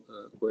additional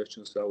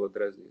questions, I'll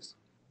address this.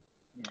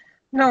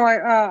 No,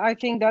 I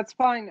think that's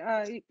fine.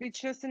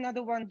 It's just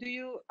another one. Do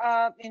you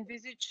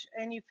envisage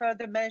any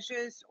further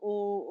measures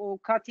or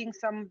cutting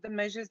some of the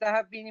measures that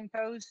have been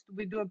imposed?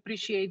 We do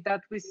appreciate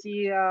that we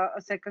see a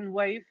second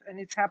wave and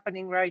it's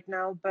happening right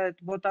now, but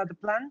what are the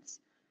plans?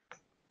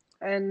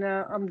 And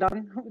I'm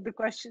done with the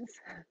questions.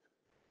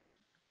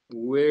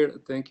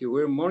 Thank you.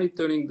 We're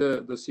monitoring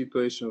the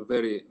situation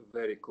very,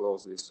 very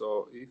closely.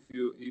 So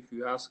if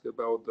you ask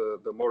about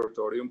the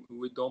moratorium,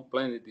 we don't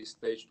plan at this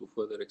stage to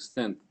further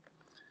extend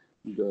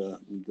the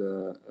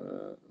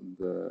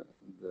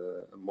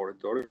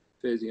moratorium,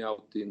 phasing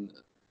out in.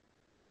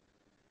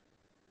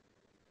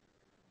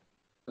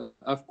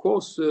 Of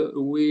course,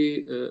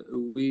 we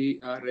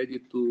are ready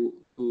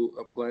to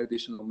apply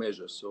additional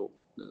measures. So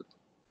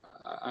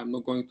I'm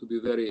not going to be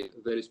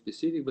very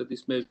specific, but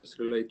these measures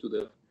relate to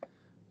the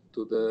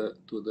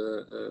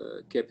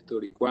capital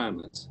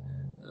requirements.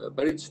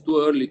 But it's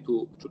too early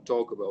to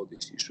talk about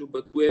this issue.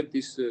 But we have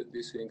these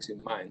things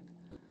in mind,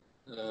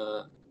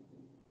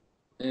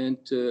 and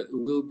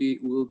we'll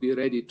be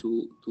ready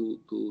to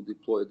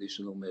deploy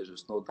additional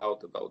measures. No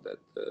doubt about that.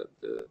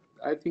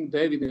 I think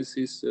the evidence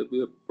is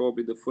we are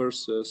probably the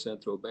first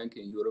central bank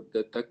in Europe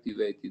that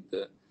activated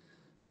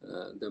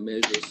the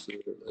measures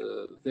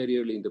very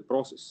early in the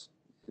process.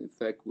 In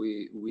fact,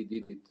 we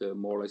did it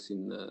more or less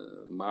in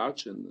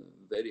March and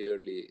very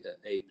early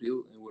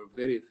April, and we're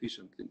very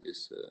efficient in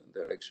this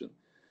direction.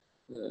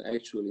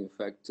 Actually, in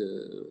fact,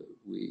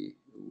 we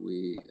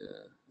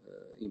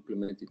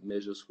implemented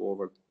measures for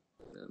over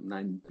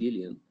 9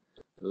 billion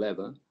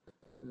leva,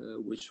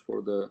 which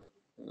for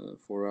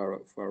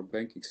our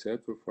banking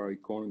sector, for our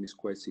economy, is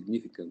quite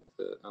significant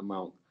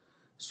amount.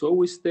 So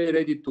we stay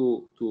ready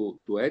to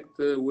act.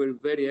 We're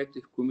very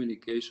active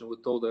communication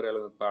with all the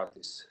relevant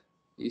parties.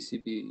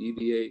 ECB,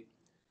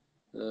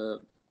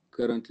 EBA.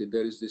 Currently,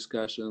 there is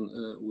discussion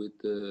with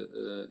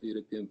the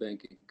European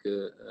Banking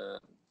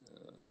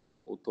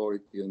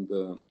Authority on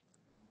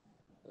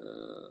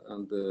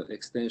the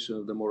extension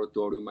of the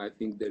moratorium. I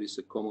think there is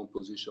a common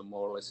position,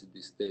 more or less, at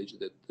this stage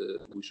that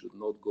we should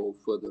not go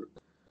further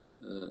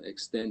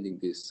extending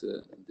this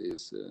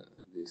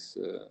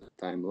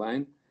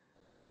timeline.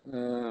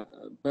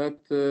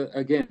 But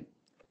again,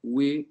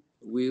 we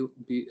will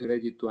be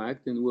ready to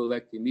act, and we'll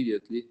act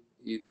immediately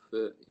if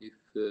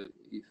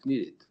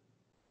needed.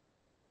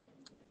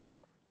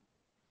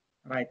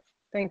 Right.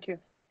 Thank you.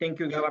 Thank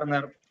you,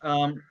 Governor.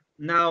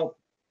 Now,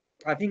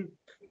 I think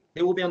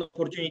there will be an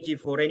opportunity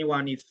for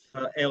anyone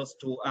else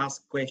to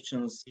ask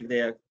questions if they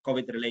are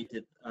COVID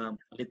related a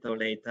little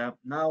later.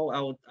 Now,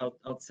 I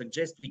would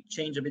suggest we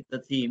change a bit the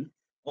theme,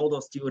 although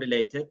still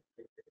related,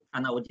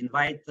 and I would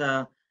invite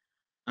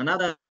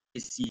another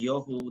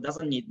CEO who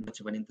doesn't need much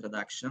of an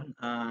introduction.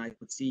 I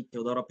could see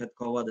Teodora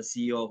Petkova, the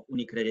CEO of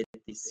UniCredit,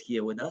 is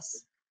here with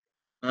us.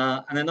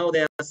 And I know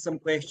there are some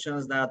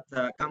questions that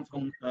come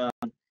from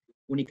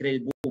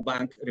UniCredit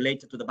Bank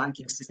related to the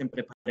banking system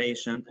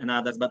preparation and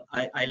others, but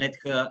I let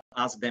her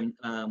ask them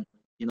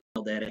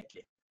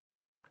directly.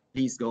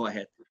 Please go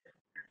ahead.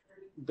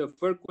 The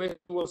first question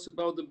was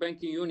about the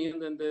banking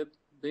union and the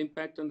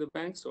impact on the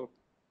banks, or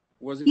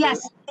was it?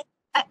 Yes,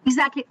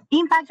 exactly.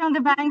 Impact on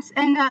the banks,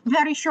 and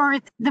very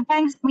short, the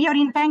banks, we are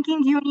in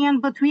banking union,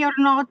 but we are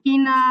not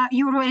in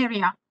euro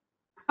area.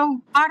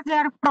 So are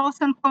there pros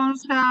and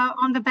cons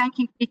on the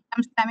banking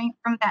system stemming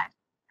from that?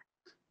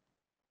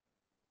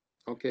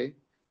 Okay.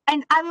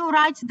 And I will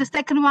write the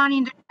second one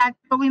in the chat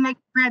so we make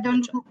sure I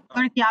don't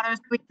hurt the others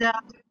with the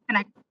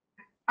connect.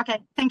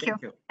 Okay, thank you.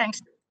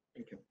 Thanks.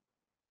 Thank you.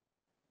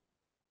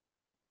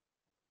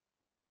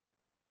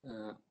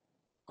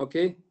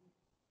 Okay.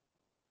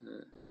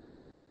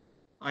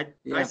 I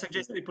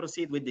suggest we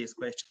proceed with this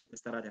question,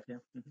 Mr. Radef. Yeah.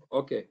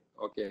 Okay.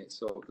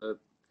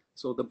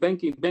 So the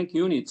banking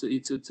unit,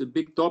 it's a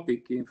big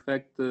topic. In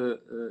fact,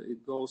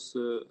 it goes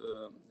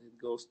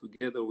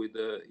together with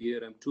the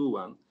ERM2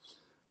 one.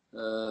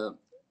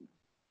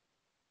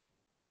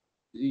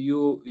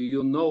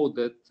 You know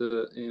that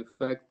in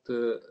fact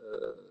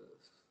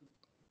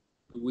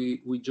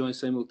we joined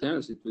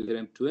simultaneously with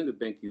ERM2 and the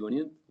banking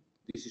union.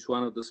 This is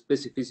one of the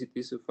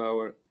specificities of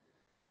our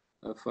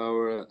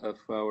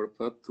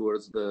path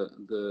towards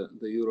the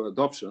euro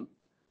adoption.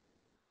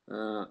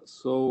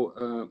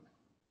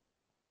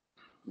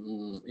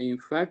 In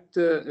fact,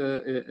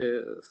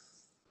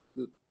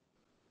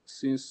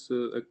 since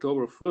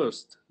October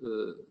 1st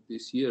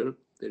this year,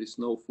 there is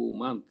no full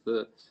month.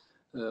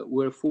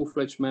 We're a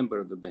full-fledged member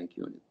of the bank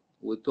union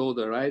with all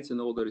the rights and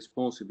all the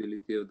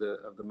responsibility of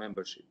the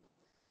membership.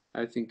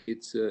 I think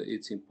it's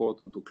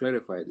important to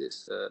clarify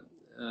this.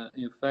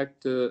 In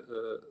fact,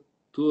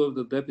 two of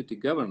the deputy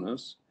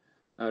governors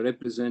are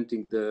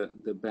representing the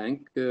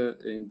bank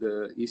in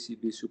the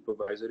ECB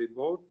supervisory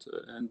board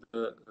and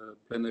the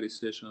plenary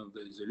session of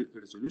the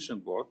resolution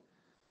board,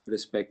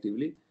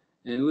 respectively.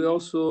 And we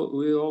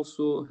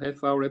also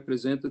have our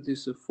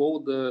representatives of all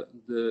the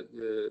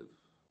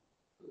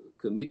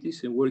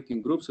committees and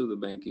working groups of the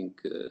banking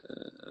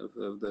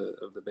of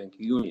the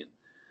banking union.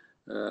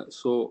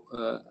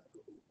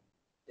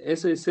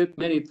 As I said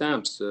many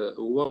times,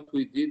 what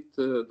we did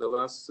the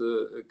last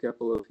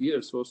couple of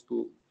years was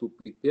to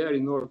prepare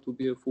in order to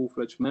be a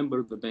full-fledged member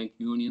of the bank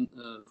union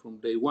from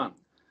day one.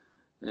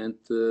 And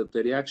the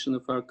reaction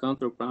of our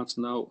counterparts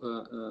now,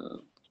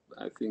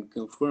 I think,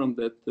 confirmed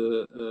that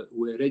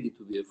we're ready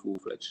to be a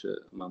full-fledged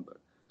member.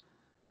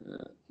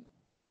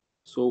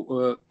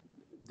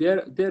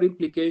 There are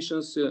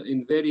implications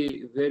in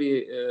very,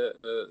 very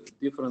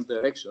different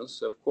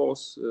directions. Of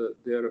course,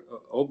 they're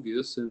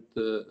obvious and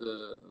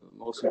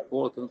most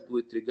important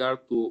with regard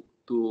to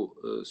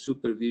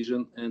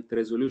supervision and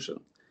resolution.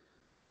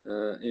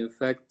 In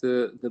fact,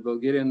 the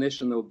Bulgarian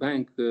National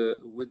Bank,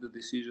 with the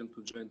decision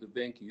to join the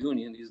banking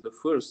union, is the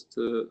first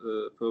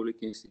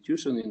public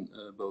institution in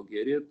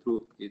Bulgaria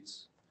through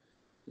its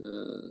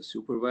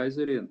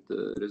supervisory and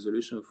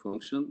resolution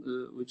function,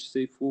 which is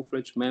a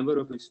full-fledged member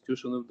of the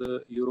institution of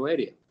the euro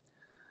area.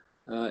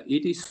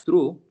 It is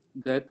true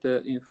that,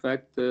 in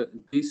fact,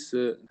 this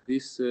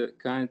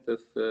kind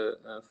of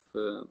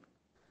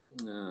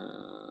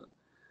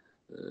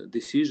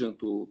decision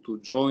to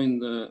join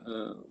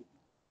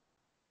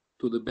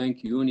to the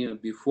banking union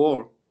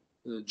before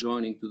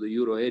joining to the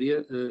euro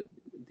area,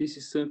 this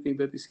is something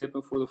that is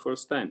happening for the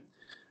first time.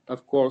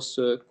 Of course,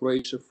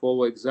 Croatia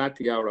followed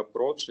exactly our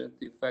approach, and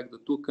in fact, the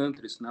two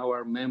countries now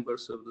are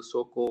members of the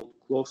so-called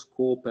close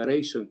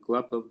cooperation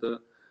club of the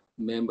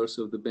members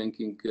of the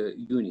banking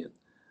union.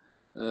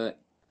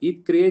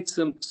 It creates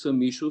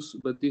some issues,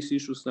 but these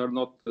issues are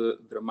not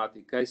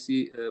dramatic. I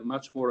see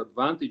much more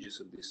advantages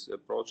of this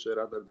approach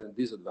rather than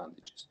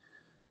disadvantages.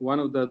 One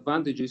of the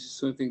advantages is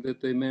something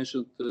that I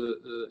mentioned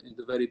in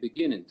the very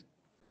beginning.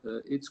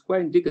 It's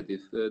quite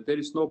indicative. There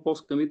is no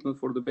post-commitment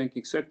for the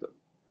banking sector.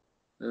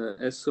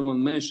 As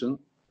someone mentioned,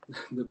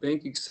 the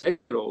banking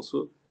sector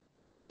also,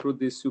 through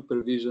this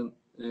supervision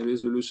and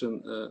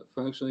resolution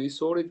function,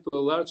 is already to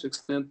a large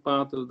extent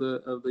part of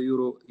the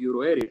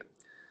euro area.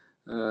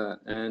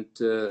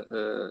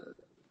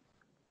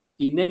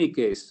 In any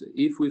case,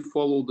 if we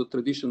follow the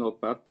traditional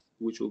path,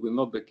 which will be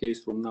not the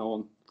case from now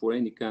on for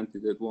any country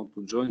that want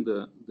to join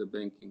the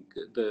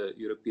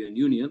European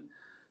Union,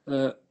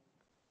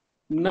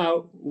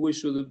 now we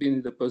should have been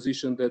in the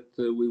position that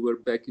we were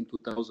back in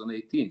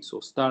 2018. So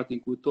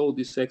starting with all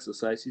these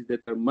exercises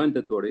that are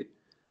mandatory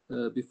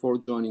before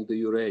joining the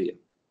euro area.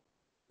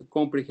 A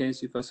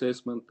comprehensive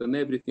assessment and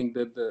everything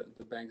that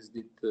the banks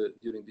did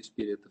during this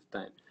period of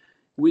time.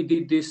 We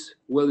did this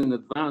well in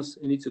advance,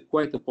 and it's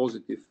quite a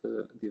positive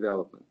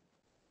development.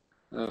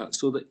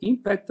 So the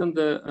impact on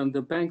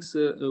the banks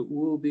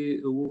will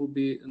be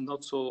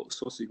not so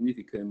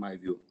significant in my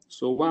view.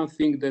 So one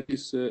thing that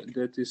is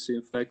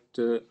in fact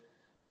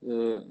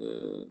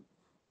you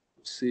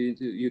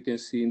can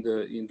see in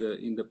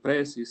the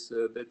press is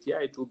that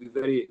it will be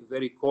very,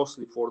 very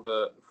costly for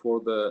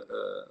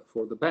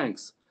the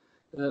banks,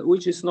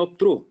 which is not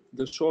true.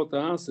 The short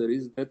answer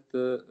is that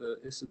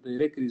as a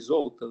direct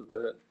result of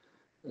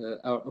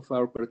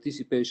our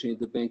participation in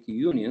the banking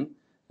union,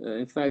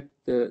 in fact,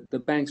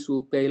 the banks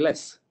will pay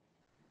less.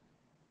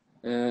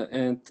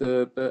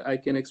 But I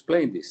can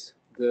explain this.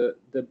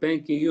 The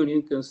banking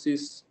union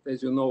consists,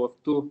 as you know, of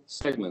two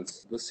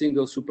segments, the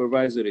single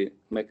supervisory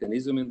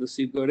mechanism and the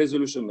single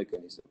resolution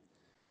mechanism.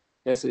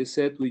 As I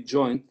said, we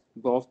joined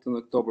both on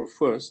October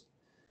 1st,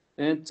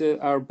 and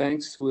our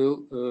banks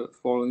will,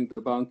 following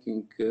the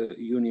banking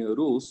union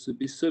rules,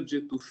 be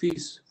subject to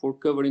fees for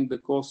covering the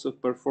costs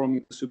of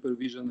performing the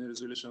supervision and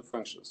resolution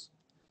functions.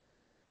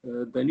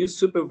 The new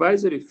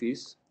supervisory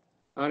fees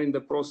are in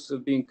the process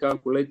of being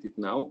calculated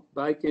now,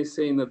 but I can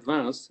say in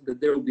advance that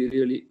they will be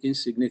really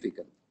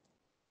insignificant.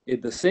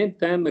 At the same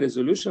time,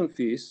 resolution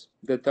fees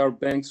that our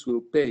banks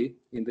will pay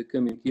in the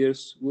coming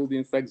years will be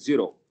in fact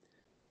zero.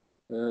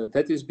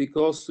 That is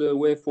because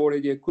we have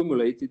already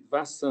accumulated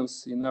vast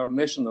sums in our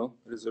national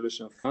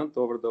resolution fund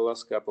over the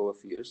last couple of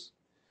years.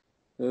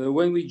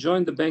 When we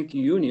joined the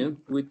banking union,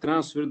 we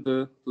transferred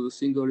to the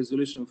single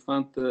resolution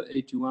fund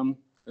 81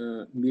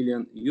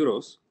 million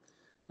euros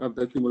of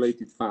the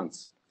accumulated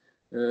funds.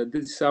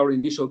 This is our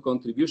initial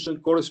contribution,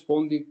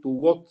 corresponding to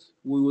what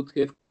we would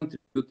have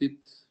contributed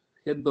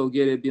had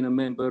Bulgaria been a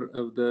member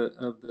of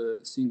the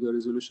single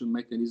resolution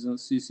mechanism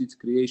since its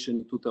creation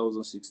in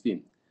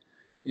 2016.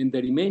 In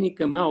the remaining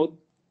amount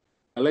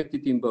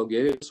collected in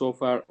Bulgaria, so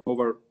far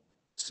over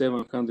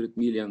 700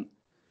 million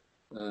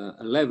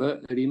leva,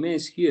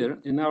 remains here,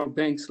 and our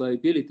bank's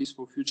liabilities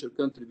for future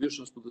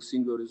contributions to the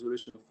single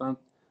resolution fund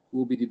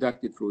will be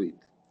deducted through it.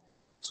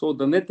 So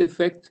the net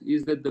effect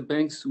is that the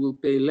banks will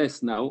pay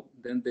less now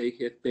than they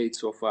have paid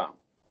so far.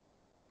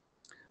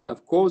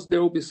 Of course,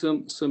 there will be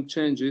some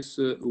changes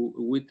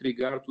with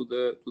regard to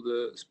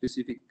the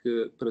specific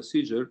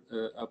procedure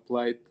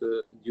applied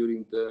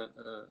during the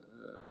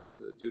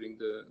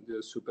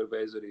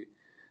supervisory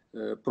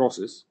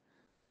process.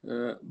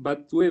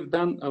 But we have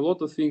done a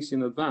lot of things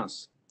in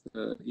advance.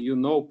 You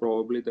know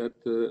probably that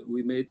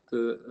we made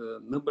a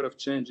number of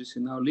changes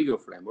in our legal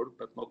framework,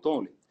 but not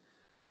only.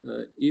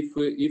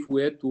 If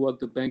we add to what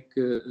the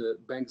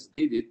banks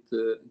did it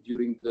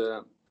during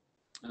the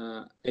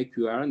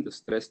AQR and the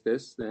stress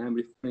test, I'm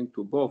referring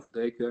to both the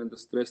AQR and the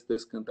stress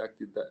test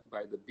conducted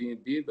by the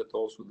BNB, but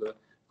also the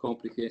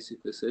comprehensive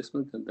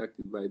assessment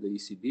conducted by the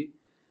ECB,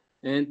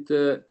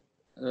 and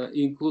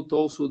include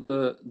also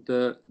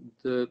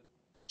the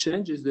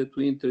changes that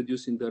we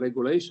introduced in the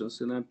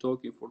regulations, and I'm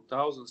talking for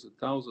thousands and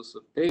thousands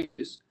of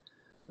pages.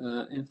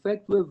 In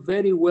fact, we're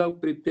very well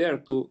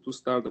prepared to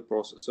start the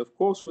process. Of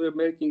course, we're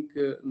making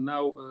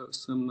now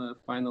some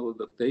final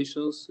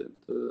adaptations, and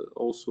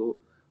also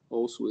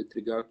with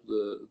regard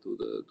to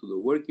the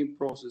working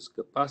process,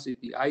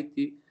 capacity,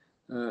 IT.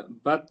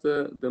 But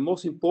the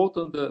most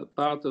important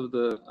part of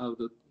the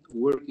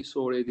work is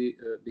already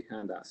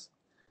behind us.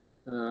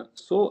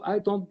 So I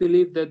don't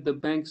believe that the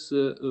banks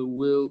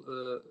will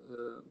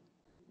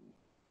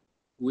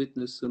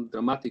witness some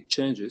dramatic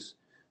changes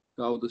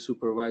how the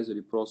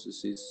supervisory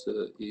process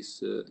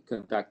is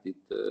conducted.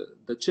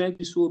 The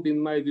changes will be, in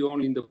my view,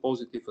 only in the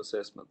positive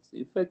assessments.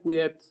 In fact, we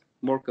had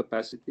more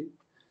capacity,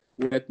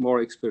 we had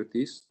more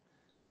expertise.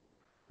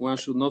 One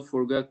should not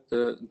forget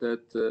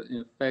that,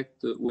 in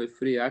fact, we have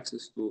free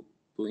access to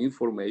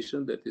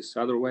information that is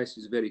otherwise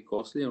is very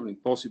costly or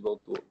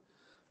impossible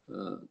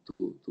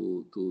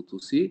to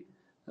see.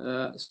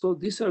 So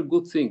these are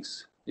good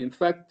things. In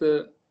fact,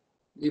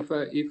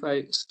 if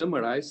I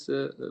summarize,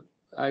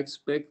 I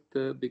expect,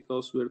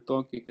 because we're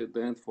talking at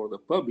the end for the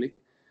public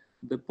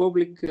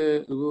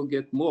will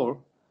get more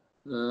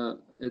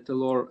at a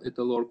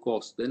lower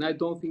cost. And I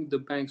don't think the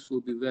banks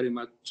will be very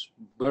much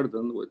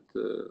burdened with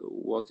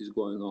what is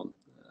going on.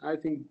 I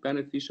think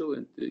beneficial,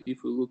 and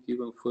if we look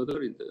even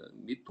further in the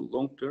mid to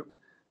long term,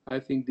 I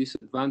think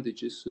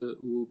disadvantages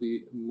will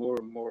be more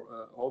and more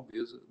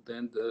obvious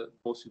than the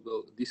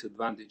possible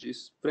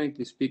disadvantages.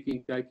 Frankly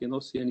speaking, I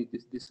cannot see any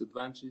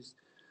disadvantages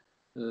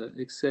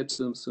except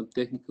some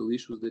technical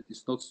issues that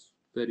is not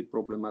very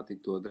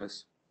problematic to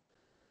address.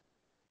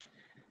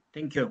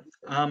 Thank you.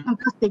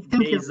 Fantastic.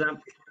 Thank you.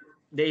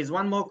 There is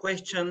one more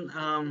question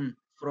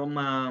from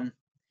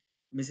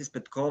Mrs.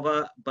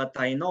 Petkova, but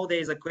I know there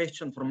is a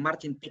question from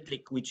Martin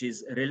Pitlik, which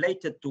is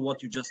related to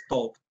what you just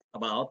talked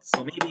about.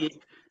 So maybe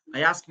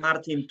I asked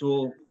Martin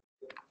to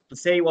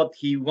say what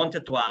he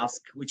wanted to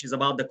ask, which is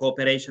about the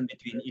cooperation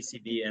between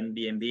ECB and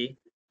BNB,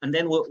 and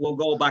then we'll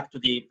go back to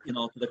the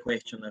to the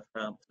question of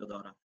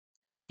Theodora.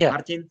 Yeah.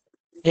 Martin.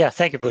 Yeah,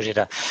 thank you,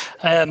 Brigida.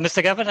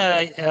 Mr.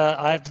 Governor,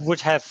 I would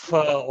have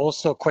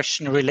also a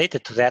question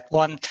related to that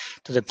one,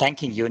 to the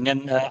banking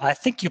union. I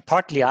think you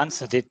partly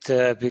answered it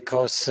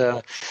because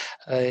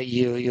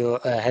you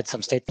had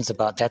some statements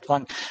about that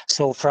one.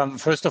 So from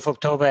 1st of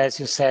October, as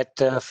you said,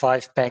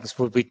 5 banks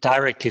will be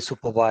directly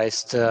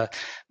supervised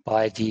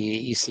by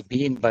the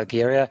ECB in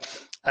Bulgaria.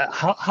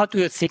 How do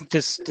you think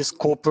this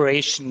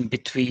cooperation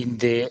between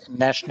the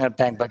National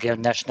Bank,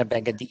 Bulgarian National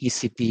Bank, and the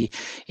ECB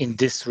in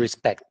this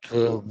respect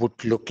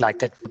would look like?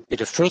 That would be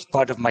the first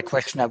part of my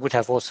question. I would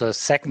have also a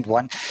second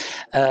one.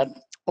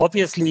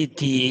 Obviously,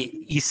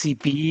 the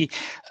ECB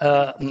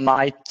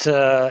might,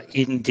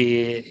 in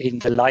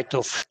the light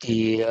of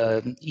the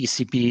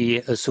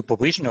ECB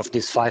supervision of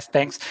these 5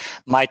 banks,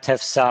 might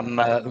have some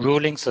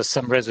rulings or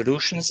some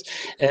resolutions.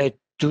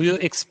 Do you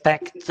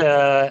expect,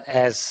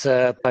 as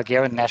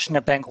Bulgarian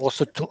National Bank,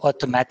 also to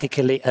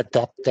automatically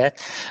adopt that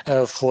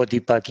for the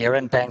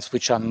Bulgarian banks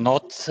which are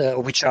not,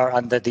 which are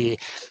under the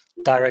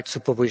direct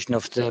supervision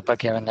of the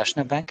Bulgarian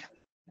National Bank?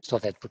 So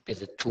that would be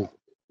the 2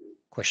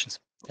 questions.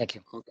 Thank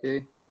you.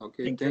 Okay.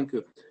 Thank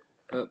you.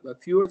 A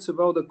few words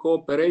about the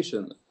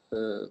cooperation.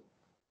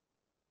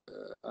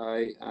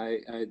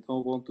 I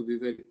don't want to be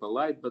very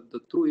polite, but the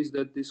truth is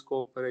that this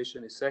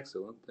cooperation is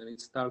excellent, and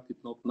it started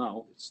not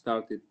now. It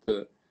started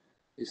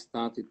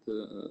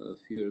a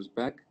few years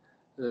back.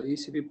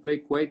 ECB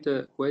played quite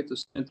a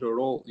central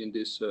role in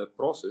this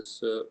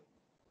process.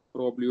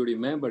 Probably you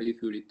remember,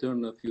 if you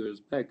return a few years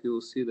back, you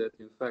will see that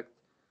in fact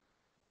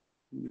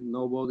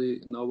nobody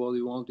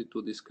wanted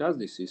to discuss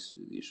these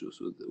issues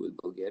with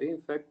Bulgaria.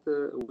 In fact,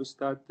 we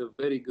started a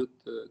very good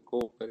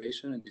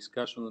cooperation and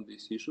discussion on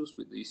these issues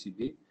with the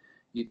ECB.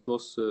 It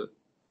was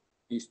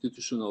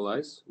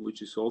institutionalized,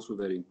 which is also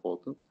very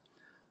important.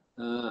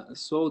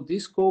 So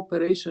this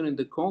cooperation and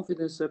the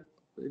confidence are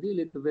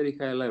really at a very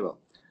high level.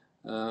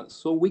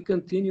 So we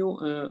continue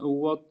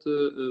what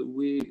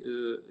we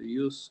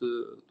used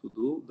to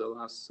do the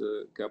last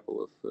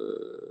couple of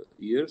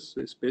years,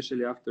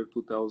 especially after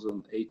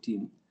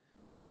 2018.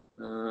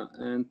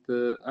 And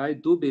I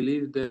do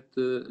believe that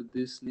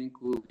this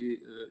link will be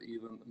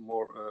even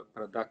more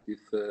productive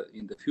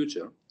in the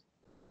future.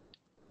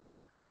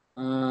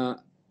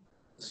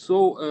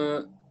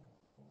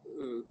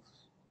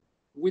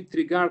 With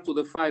regard to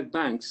the 5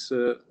 banks,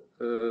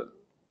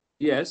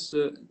 yes,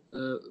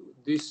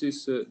 this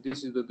is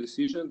the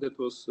decision that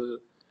was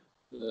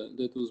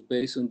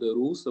based on the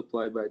rules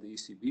applied by the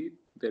ECB.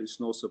 There is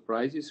no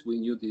surprises. We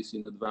knew this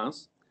in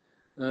advance,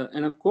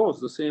 and of course,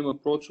 the same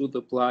approach would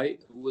apply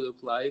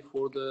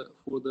for the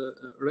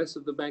rest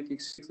of the banking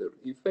sector.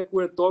 In fact,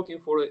 we're talking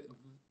for an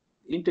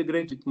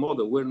integrated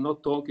model. We're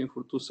not talking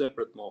for 2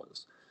 separate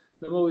models.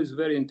 The model is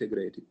very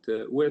integrated.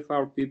 We have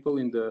our people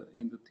in the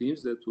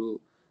teams that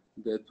will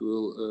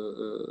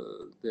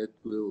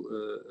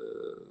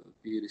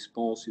be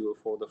responsible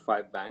for the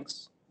 5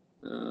 banks,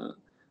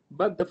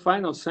 but the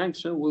final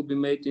sanction will be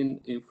made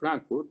in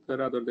Frankfurt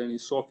rather than in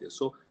Sofia.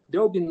 So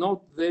there will be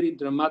not very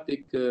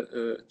dramatic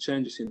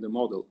changes in the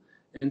model.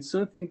 And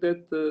something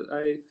that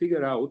I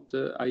figured out,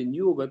 I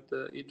knew, but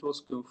it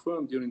was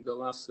confirmed during the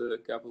last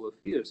couple of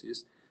years,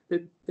 is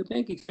that the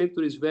banking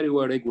sector is very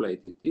well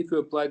regulated. If you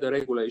apply the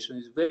regulation,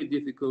 it's very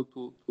difficult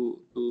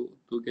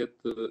to get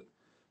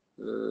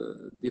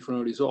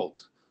different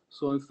result.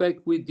 So in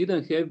fact, we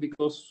didn't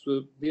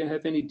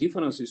have any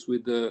differences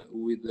with the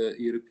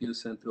European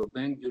Central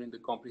Bank during the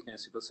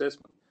comprehensive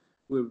assessment.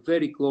 We're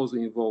very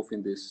closely involved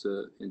in this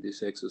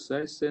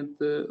exercise, and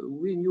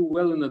we knew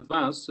well in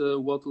advance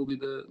what will be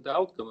the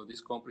outcome of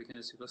this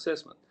comprehensive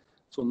assessment.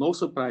 So no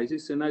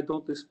surprises, and I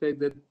don't expect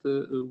that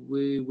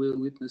we will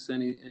witness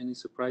any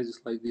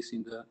surprises like this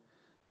in the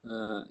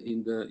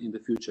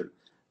future.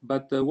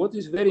 But what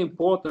is very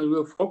important,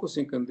 we're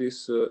focusing on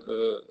this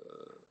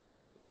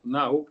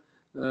now,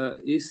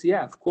 is,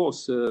 yeah, of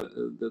course,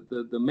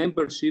 the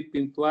membership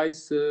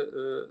implies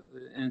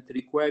and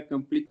require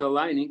complete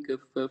aligning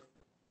of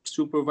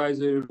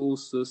supervisory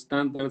rules,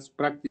 standards,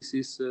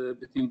 practices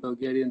between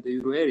Bulgaria and the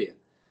euro area.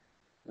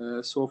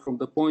 So from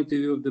the point of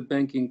view of the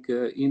banking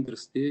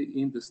industry,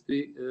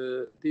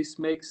 this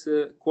makes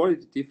a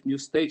qualitative new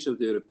stage of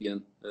the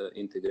European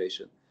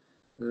integration.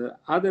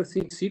 Other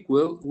things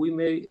equal, we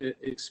may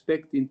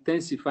expect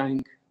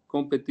intensifying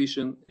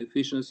competition,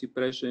 efficiency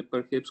pressure, and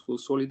perhaps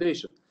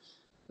consolidation.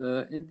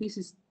 And this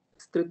is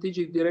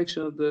strategic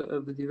direction of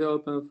the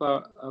development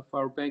of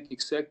our banking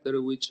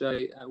sector, which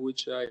I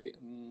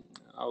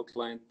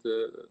outlined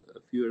a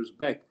few years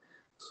back.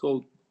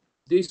 So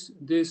these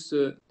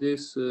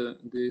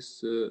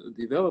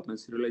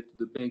developments related to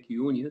the banking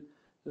union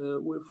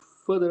will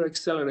further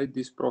accelerate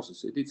this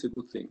process. It's a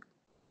good thing.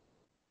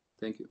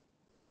 Thank you.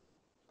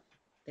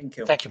 Thank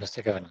you. Thank you,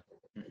 Mr. Governor.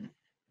 Mm-hmm.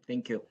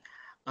 Thank you.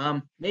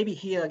 Maybe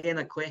here again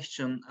a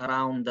question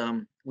around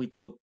with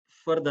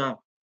further.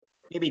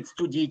 Maybe it's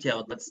too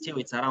detailed, but still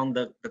it's around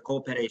the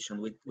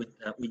cooperation with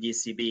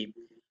ECB.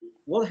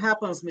 What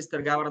happens,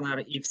 Mr.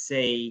 Governor, if,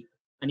 say,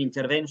 an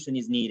intervention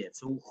is needed?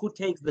 So who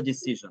takes the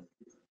decision?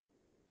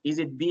 Is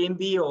it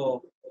BNB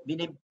or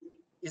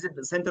is it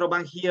the central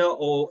bank here,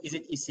 or is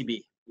it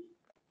ECB?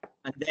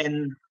 And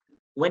then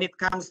when it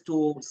comes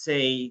to,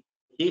 say,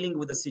 dealing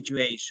with a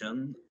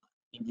situation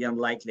in the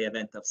unlikely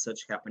event of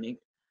such happening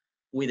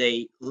with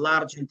a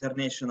large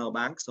international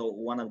bank, so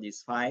one of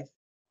these 5,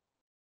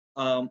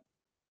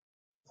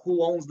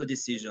 who owns the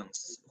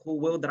decisions? Who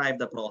will drive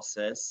the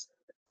process?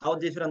 How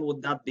different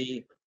would that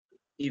be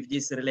if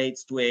this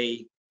relates to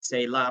a,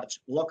 say, large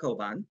local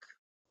bank,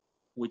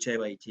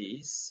 whichever it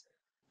is?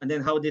 And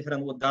then how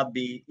different would that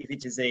be if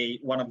it is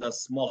one of the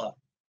smaller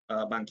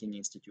banking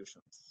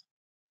institutions?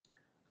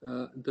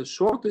 The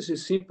shortest and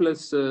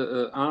simplest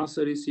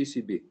answer is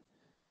ECB,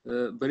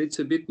 but it's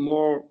a bit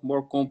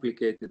more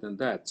complicated than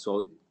that.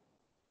 So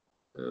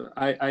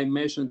I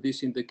mentioned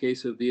this in the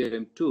case of the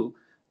ERM2.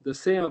 The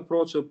same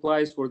approach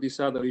applies for these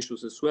other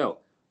issues as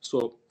well.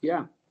 So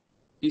yeah,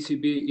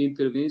 ECB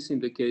intervenes in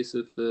the case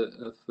of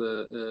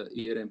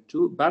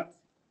ERM2, but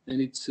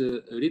and it's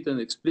written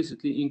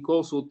explicitly in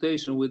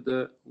consultation with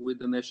the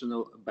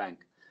national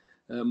bank.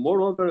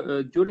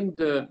 Moreover, during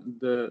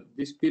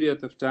this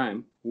period of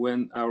time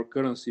when our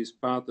currency is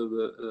part of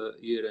the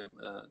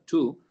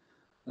ERM2,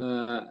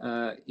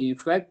 in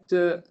fact,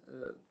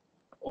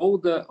 all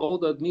the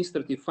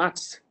administrative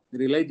acts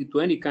related to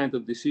any kind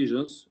of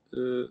decisions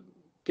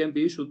can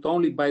be issued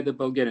only by the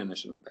Bulgarian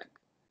National Bank.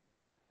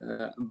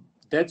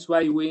 That's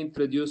why we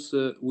introduce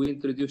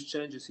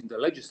changes in the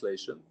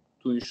legislation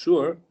to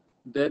ensure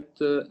that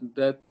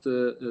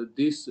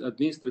these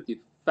administrative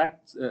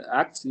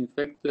acts, in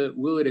fact,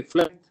 will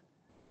reflect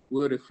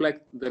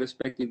the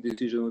respective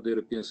decision of the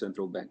European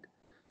Central Bank.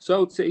 So I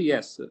would say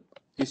yes,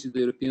 this is the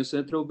European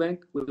Central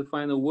Bank with the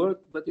final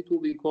word, but it will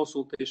be in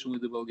consultation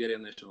with the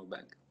Bulgarian National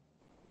Bank.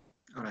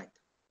 All right,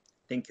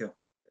 thank you.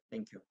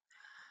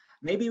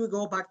 Maybe we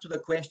go back to the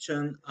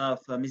question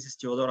of Mrs.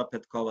 Teodora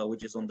Petkova,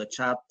 which is on the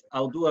chat.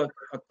 I'll do a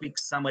quick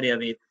summary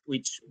of it,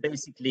 which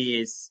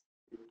basically is,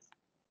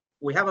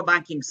 we have a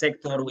banking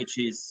sector which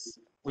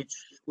we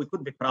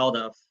could be proud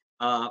of.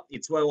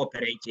 It's well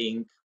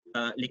operating.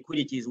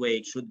 Liquidity is where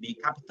it should be.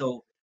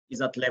 Capital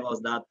is at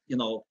levels that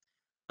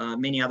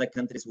many other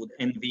countries would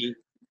envy.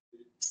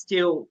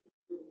 Still,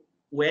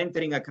 we're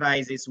entering a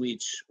crisis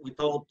which we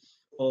thought,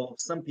 or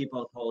some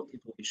people thought,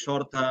 it would be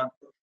shorter.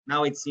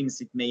 Now it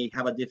seems it may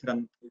have a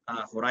different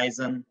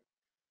horizon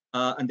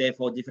and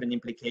therefore different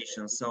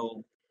implications.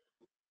 So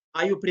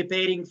are you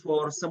preparing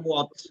for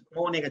somewhat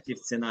more negative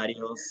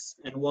scenarios,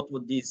 and what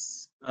would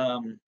this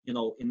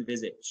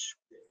envisage?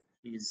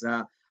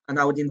 And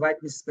I would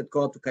invite Mrs.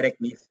 Petkova to correct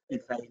me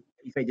if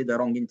I did a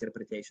wrong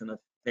interpretation of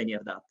any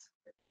of that.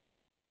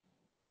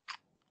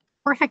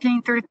 Perfectly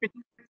interpreted.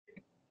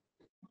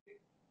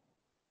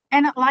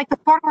 And like a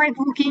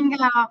forward-looking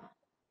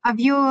a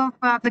view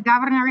of the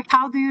governor,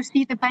 how do you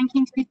see the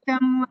banking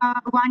system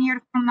 1 year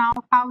from now?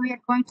 How we are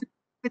going to deal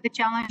with the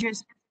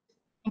challenges?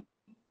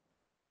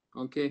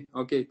 Okay,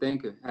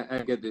 thank you.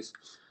 I get this.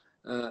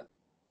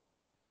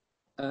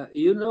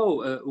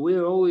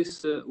 We're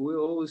always a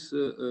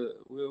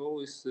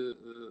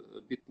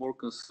bit more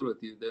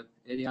conservative than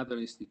any other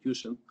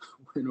institution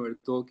when we're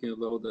talking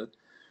about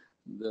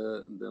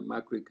the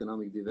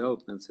macroeconomic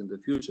developments in the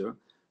future.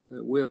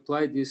 We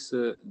applied this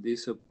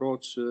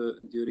approach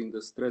during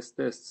the stress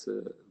tests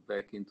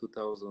back in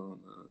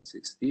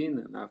 2016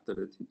 and after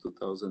that in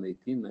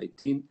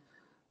 2018-19.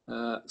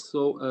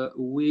 So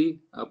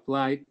we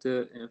applied,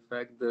 in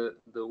fact, the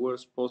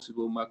worst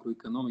possible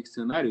macroeconomic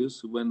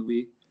scenarios when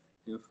we,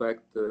 in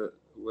fact,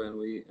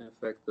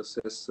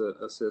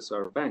 assess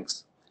our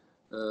banks.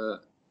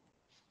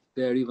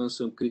 There are even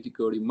some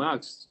critical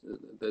remarks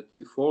that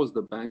we force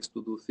the banks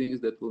to do things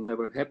that will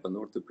never happen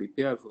or to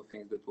prepare for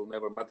things that will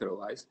never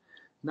materialize.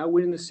 Now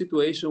we're in a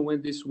situation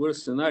when these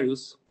worst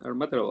scenarios are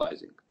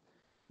materializing.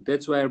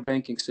 That's why our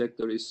banking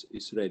sector is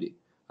ready.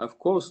 Of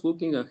course,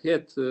 looking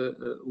ahead,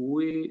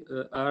 we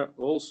are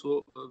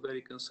also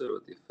very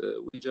conservative.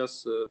 We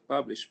just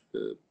published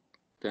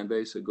 10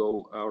 days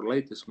ago our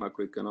latest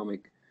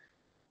macroeconomic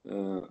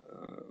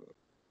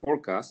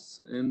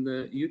forecasts, and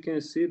you can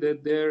see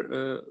that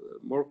they're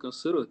more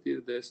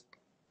conservative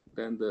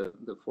than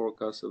the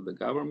forecast of the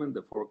government,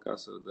 the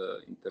forecast of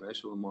the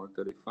International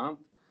Monetary Fund,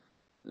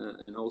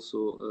 and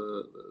also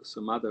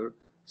some other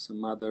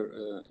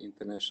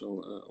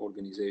international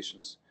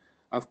organizations.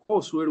 Of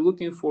course, we're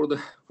looking for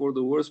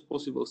the worst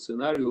possible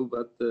scenario,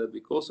 but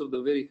because of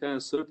the very high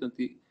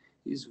uncertainty,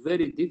 it's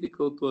very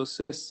difficult to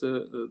assess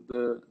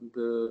the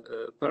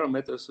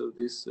parameters of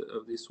this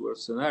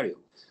worst scenario.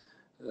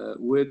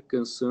 We're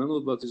concerned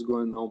with what is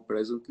going on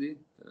presently.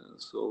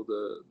 So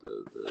the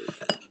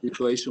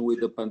situation with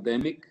the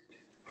pandemic,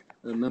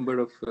 a number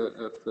of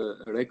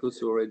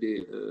records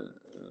already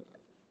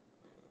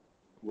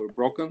were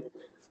broken.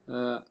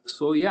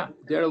 So yeah,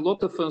 there are a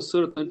lot of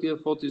uncertainty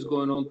of what is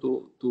going on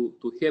to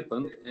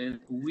happen,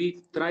 and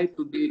we try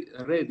to be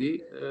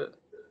ready.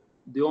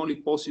 The only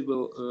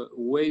possible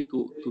way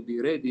to be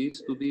ready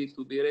is to be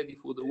ready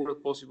for the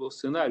worst possible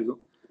scenario,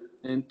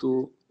 and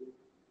to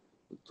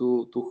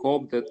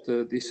hope that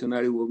this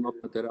scenario will not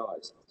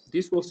materialize.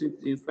 This was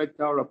in fact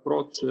our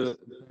approach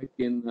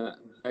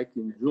back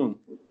in June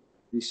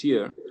this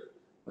year.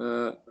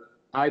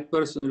 I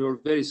personally was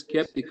very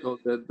skeptical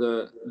that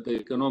the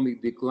economic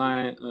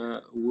decline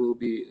will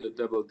be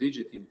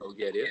double-digit in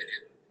Bulgaria.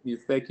 In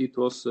fact, it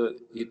was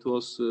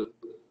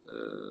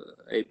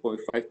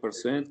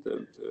 8.5%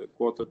 and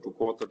quarter to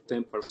quarter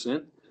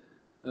 10%.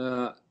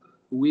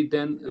 We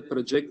then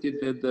projected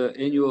that the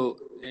annual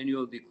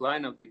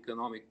decline of the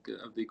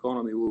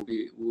economy will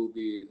be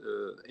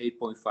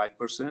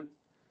 8.5%.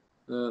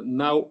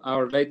 Now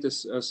our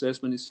latest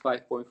assessment is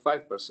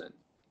 5.5%.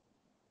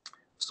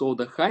 So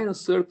the high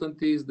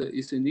uncertainty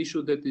is an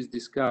issue that is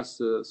discussed.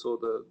 So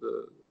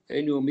the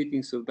annual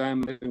meetings of the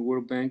IMF and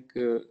World Bank,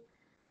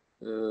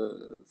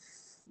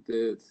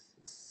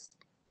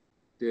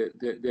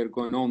 they're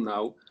going on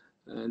now,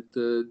 and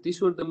these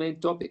were the main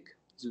topic.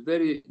 It's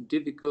very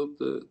difficult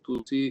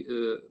to see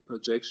a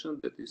projection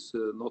that is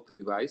not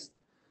revised.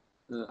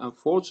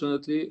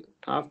 Unfortunately,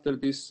 after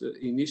this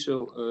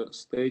initial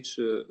stage,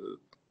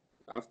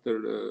 after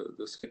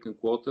the second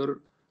quarter,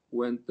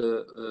 when the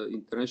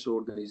international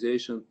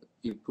organization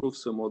improved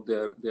some of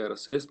their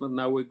assessment,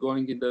 now we're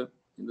going in the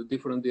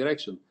different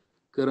direction.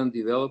 Current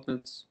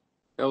developments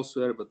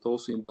elsewhere, but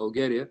also in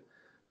Bulgaria,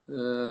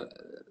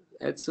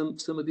 add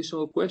some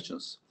additional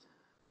questions.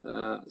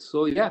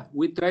 So yeah,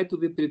 we try to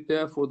be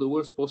prepared for the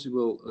worst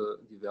possible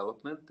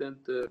development, and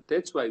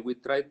that's why we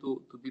try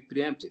to be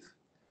preemptive.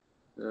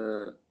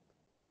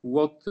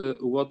 What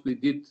we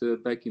did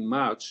back in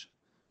March,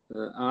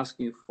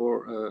 asking for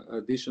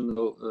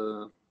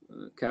additional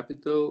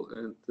capital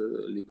and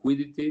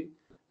liquidity,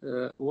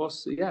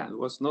 was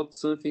not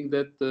something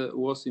that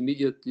was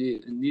immediately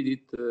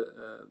needed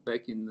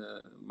back in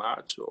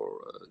March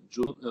or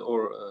June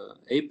or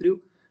April,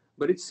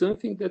 but it's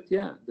something that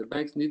the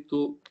banks need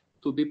to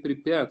be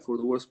prepared for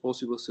the worst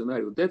possible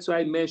scenario. That's why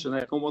I mentioned.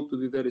 I don't want to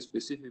be very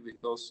specific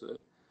because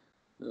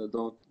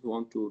don't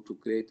want to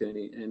create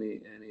any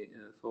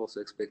false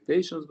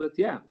expectations. But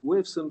yeah, we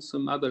have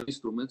some other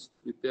instruments to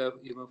prepare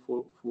even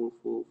for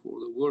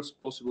the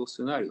worst possible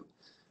scenario.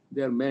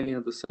 There are many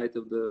on the side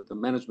of the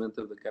management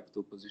of the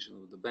capital position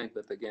of the bank,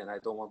 but again, I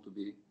don't want to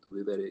be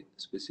very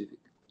specific.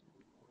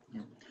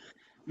 Yeah.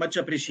 Much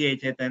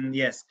appreciated, and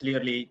yes,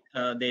 clearly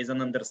there is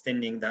an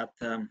understanding that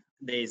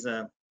there is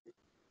a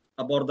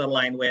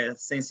borderline where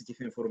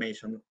sensitive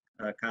information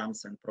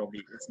comes, and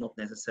probably it's not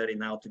necessary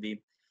now to be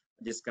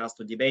discussed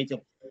or debated.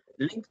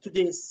 Linked to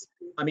this,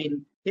 I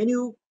mean, can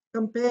you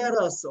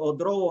compare us or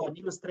draw an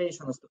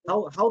illustration as to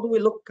how do we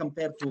look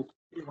compared to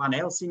everyone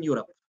else in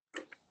Europe,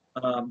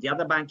 the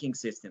other banking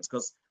systems?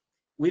 Because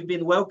we've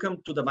been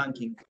welcomed to the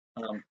banking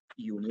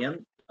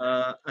union,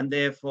 and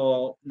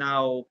therefore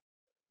now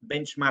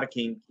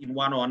benchmarking in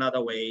one or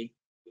another way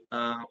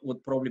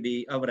would probably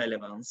be of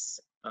relevance.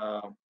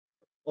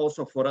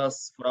 Also for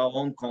us, for our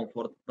own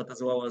comfort, but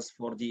as well as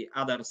for the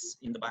others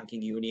in the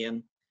banking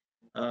union,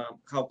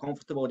 how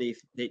comfortable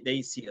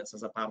they see us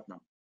as a partner.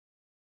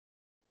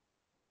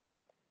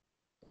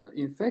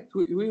 In fact,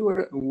 we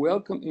were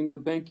welcome in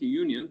the banking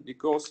union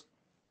because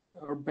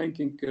our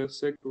banking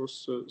sector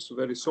was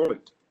very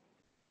solid.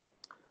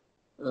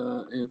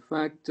 In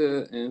fact,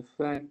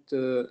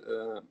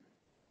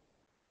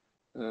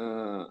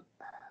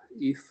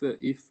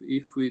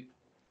 if we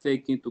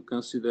take into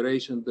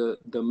consideration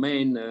the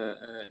main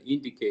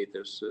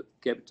indicators,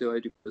 capital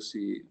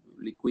adequacy,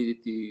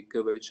 liquidity,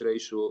 coverage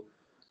ratio,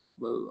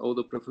 well, all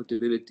the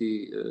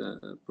profitability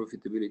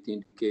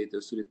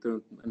indicators,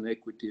 return on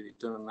equity,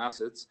 return on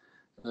assets,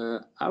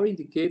 our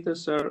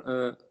indicators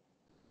are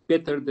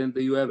better than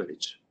the EU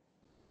average.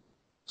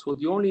 So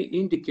the only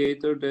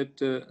indicator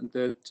that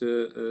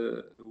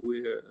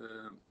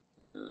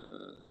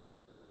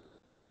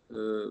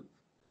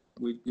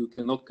you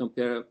cannot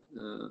compare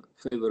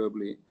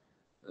favorably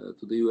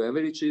to the EU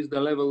average is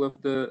the level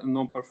of the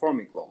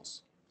non-performing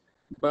loans.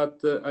 But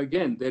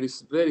again, there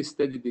is very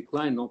steady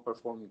decline in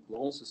non-performing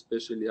loans,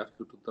 especially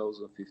after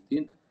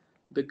 2015.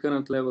 The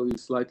current level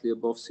is slightly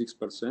above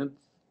 6%.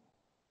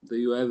 The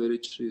EU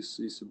average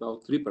is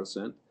about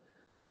 3%.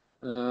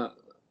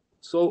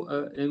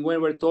 And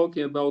when we're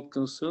talking about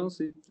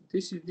concerns,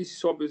 this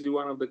is obviously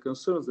one of the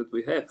concerns that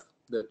we have,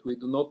 that we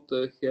do not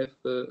have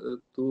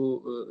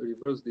to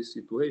reverse this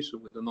situation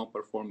with the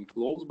non-performing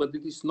loans, but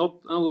it is not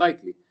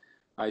unlikely,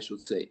 I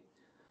should say.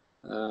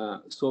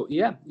 So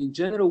yeah, in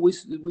general, we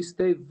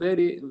stay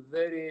very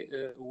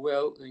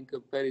well in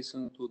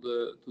comparison to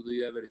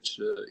the average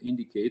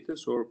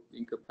indicators, or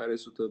in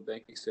comparison to the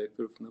banking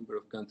sector of a number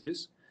of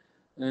countries,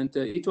 and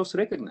it was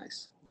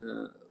recognized.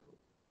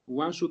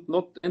 One should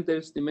not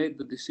underestimate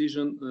the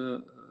decision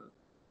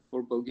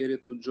for Bulgaria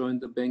to join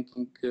the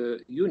banking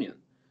union.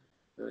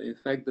 In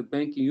fact, the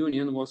banking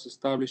union was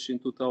established in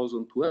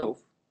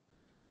 2012,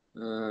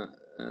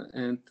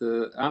 and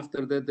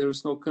after that, there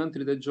is no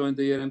country that joined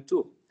the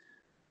ERM2.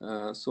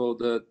 So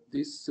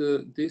these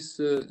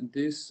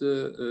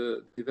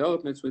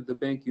developments with the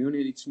banking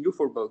union, it's new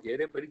for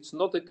Bulgaria, but it's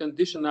not a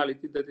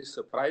conditionality that is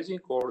surprising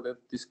or that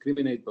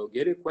discriminates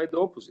Bulgaria. Quite the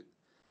opposite.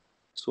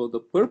 So the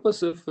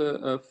purpose of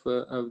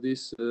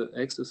this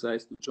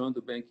exercise to join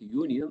the banking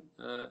union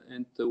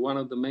and one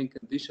of the main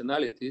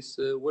conditionalities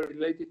were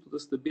related to the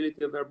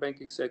stability of our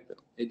banking sector.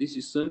 And this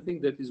is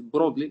something that is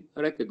broadly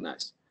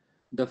recognized.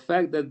 The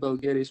fact that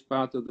Bulgaria is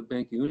part of the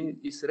banking union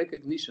is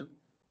recognition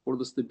for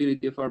the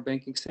stability of our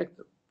banking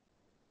sector.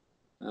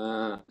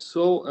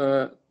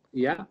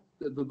 Yeah,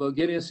 the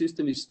Bulgarian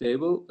system is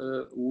stable.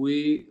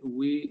 We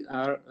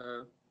are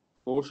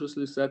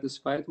cautiously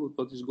satisfied with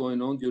what is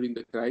going on during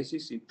the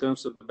crisis in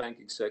terms of the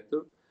banking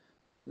sector.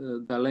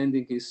 The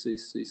lending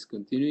is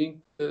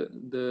continuing.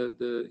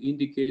 The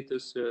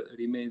indicators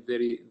remain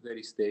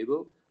very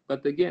stable.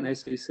 But again,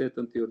 as I said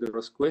until the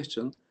last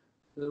question,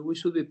 we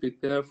should be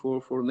prepared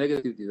for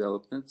negative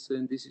developments,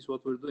 and this is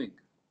what we're doing.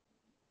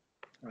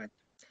 Right.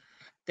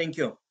 Thank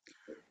you.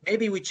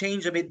 Maybe we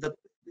change a bit the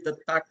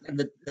tack and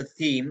the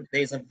theme.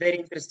 There's a very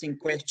interesting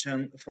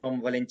question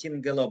from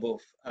Valentin Golubov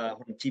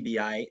from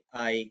TBI.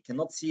 I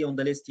cannot see on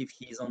the list if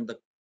he's on the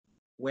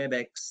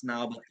WebEx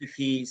now, but if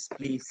he is,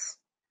 please.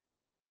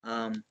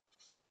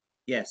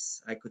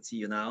 Yes, I could see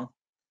you now.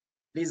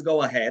 Please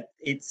go ahead.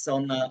 It's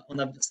on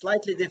a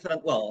slightly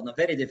different, well, on a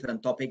very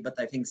different topic, but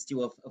I think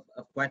still of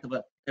quite of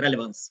a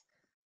relevance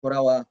for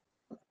our,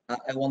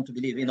 I want to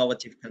believe,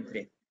 innovative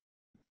country.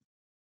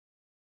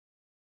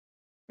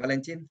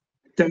 Valentin?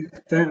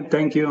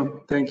 Thank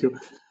you.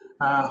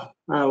 I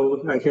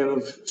have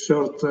a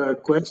short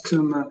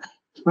question.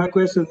 My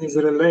question is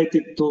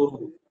related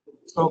to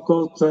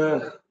so-called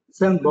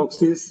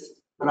sandboxes,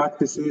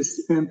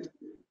 practices, and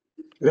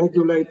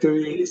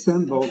regulatory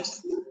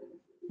sandbox.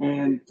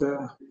 And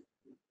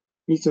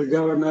Mr.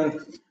 Governor,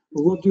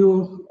 would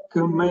you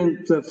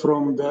comment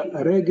from the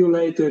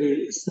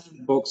regulatory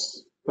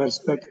sandbox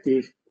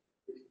perspective,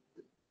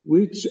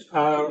 which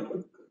are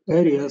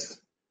areas,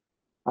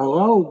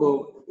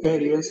 allowable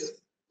areas,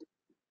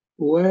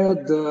 where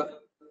the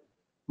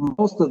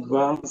most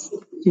advanced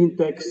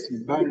fintechs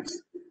banks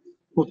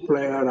would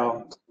play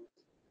around?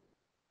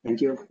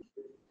 Thank you.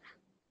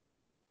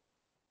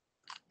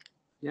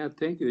 Yeah,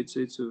 thank you.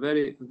 It's a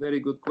very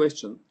good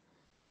question.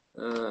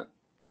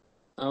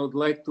 I would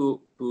like to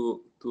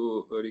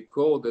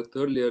recall that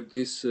earlier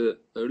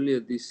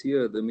this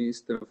year, the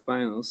Minister of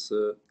Finance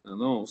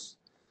announced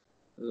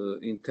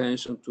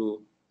intention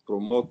to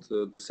promote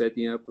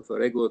setting up of a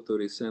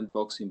regulatory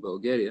sandbox in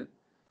Bulgaria.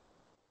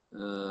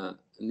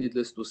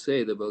 Needless to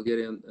say, the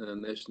Bulgarian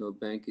National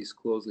Bank is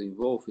closely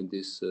involved in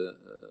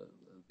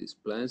these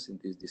plans, in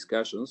these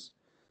discussions.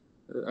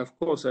 Of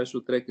course, I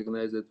should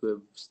recognize that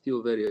we're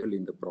still very early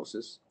in the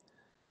process,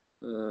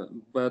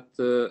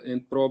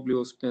 and probably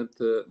will spend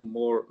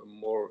more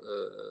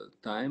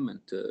time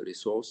and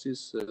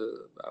resources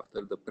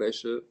after the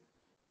pressure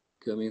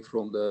coming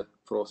from the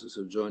process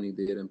of joining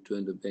the RM2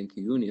 and the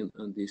banking union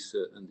on this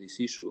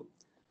issue.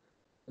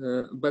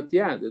 But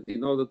yeah,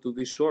 in order to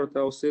be short,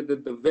 I'll say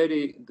that the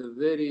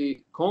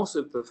very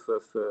concept of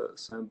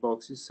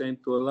sandbox is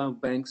aimed to allow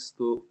banks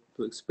to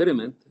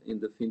experiment in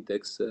the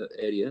fintechs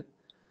area.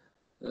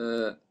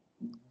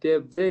 There are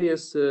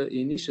various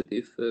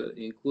initiatives,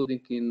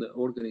 including in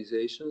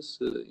organizations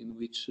in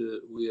which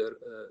we are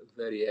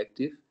very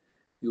active.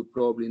 You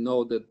probably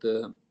know that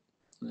the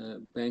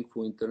Bank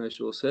for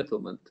International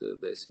Settlement,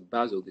 based in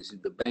Basel, this is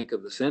the bank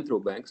of the central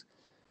banks,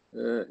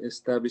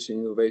 establishing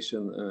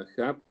innovation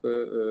hub.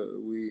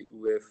 We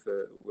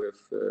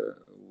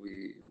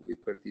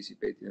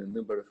participate in a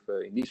number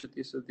of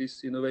initiatives of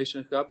this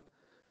innovation hub.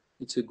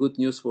 It's a good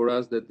news for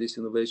us that this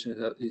innovation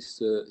hub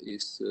is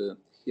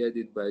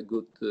headed by a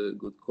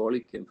good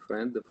colleague and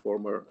friend, the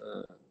former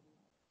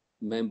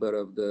member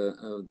of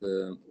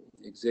the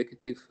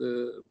executive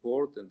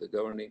board and the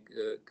governing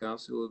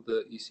council of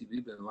the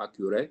ECB, Benoit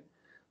Curé.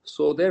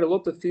 So there are a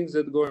lot of things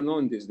that go on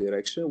in this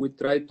direction. We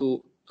try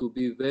to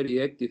be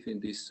very active in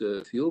this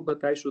field,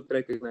 but I should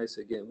recognize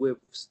again, we're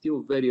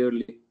still very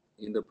early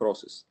in the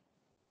process.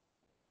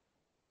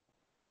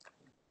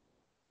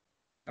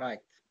 Right.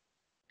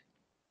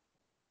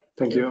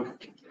 Thank you.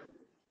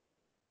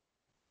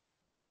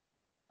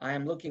 I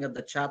am looking at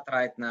the chat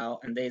right now,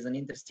 and there is an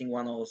interesting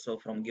one also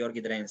from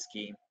Georgi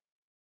Drensky.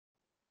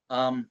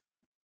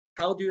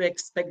 How do you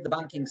expect the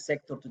banking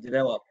sector to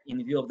develop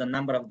in view of the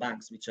number of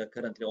banks which are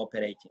currently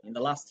operating? In the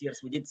last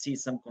years, we did see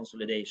some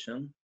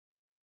consolidation.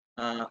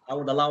 I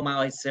would allow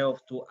myself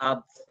to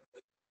add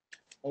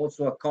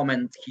also a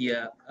comment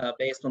here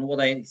based on what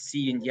I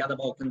see in the other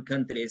Balkan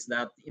countries,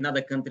 that in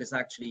other countries,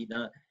 actually,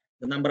 the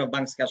number of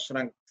banks has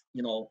shrunk,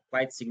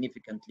 quite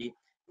significantly.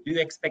 Do you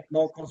expect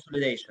more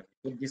consolidation?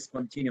 Could this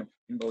continue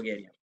in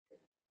Bulgaria?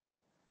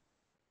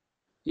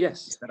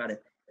 Yes. Mr.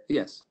 Radев.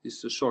 Yes,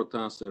 it's a short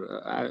answer.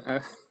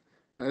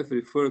 I've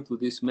referred to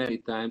this many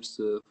times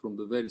from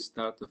the very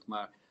start of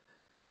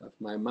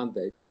my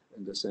mandate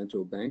in the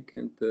central bank,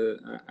 and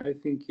I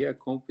think, yeah,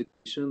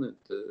 competition and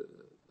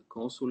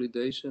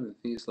consolidation and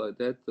things like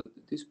that,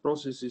 these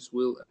processes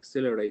will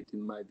accelerate,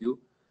 in my view,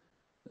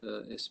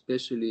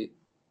 especially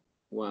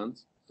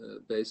once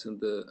based on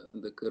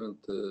the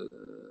current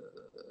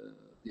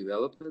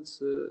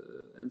developments,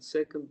 and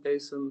second,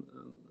 based on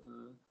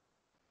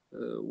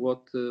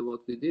what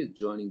we did,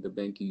 joining the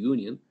banking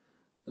union.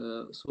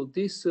 So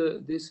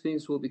these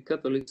things will be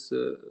catalysts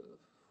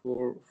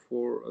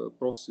for a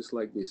process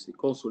like this. The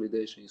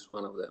consolidation is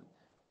one of them.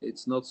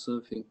 It's not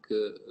something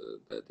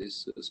that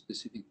is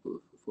specific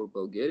for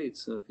Bulgaria.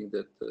 It's something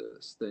that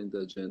stays in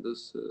the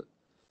agendas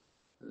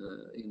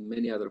in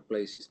many other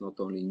places, not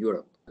only in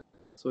Europe.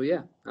 So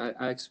yeah,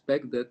 I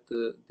expect that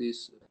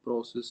this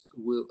process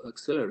will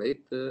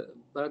accelerate,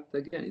 but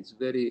again, it's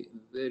very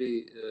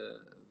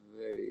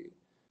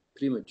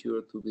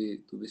premature to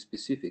be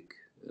specific,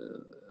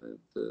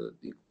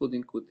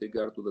 including with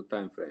regard to the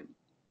time frame.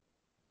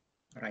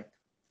 Right.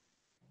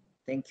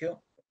 Thank you.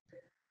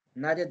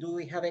 Nadia, do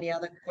we have any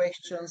other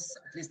questions?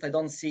 At least I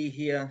don't see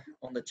here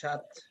on the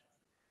chat.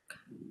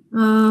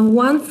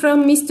 One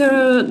from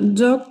Mr.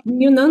 Jock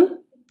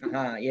Noonan.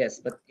 Yes,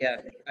 but yeah,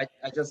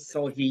 I just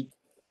saw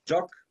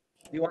Jock,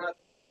 do you want to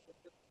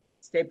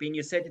step in?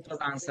 You said it was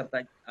answered.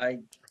 I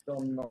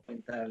don't know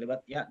entirely,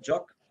 but yeah,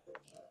 Jock.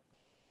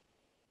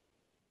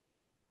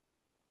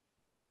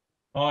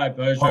 Hi,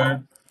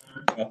 Bojo.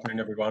 Good afternoon,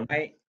 everyone.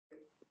 Hi.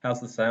 How's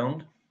the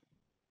sound?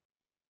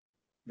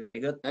 Very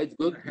good. It's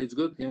good. It's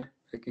good. Yeah,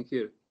 I can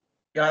hear.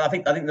 Yeah, I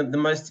think the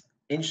most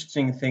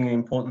interesting thing and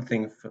important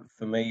thing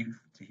for me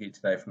to hear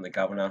today from the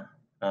governor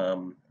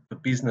for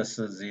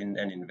businesses and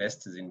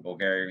investors in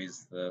Bulgaria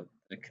is the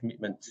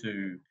commitment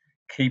to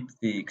keep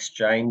the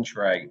exchange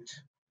rate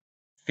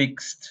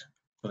fixed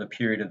for the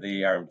period of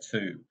the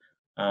ERM2.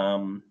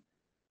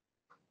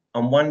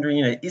 I'm wondering,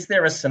 is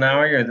there a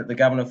scenario that the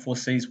governor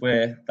foresees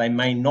where they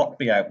may not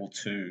be able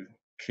to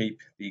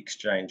keep the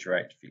exchange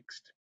rate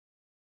fixed?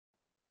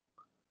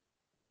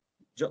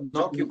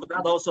 Jock, you could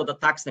add also the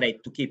tax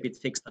rate to keep it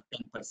fixed at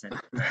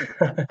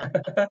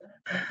 10%.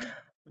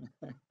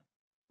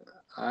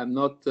 I'm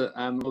not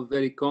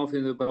very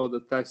confident about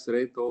the tax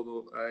rate,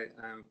 although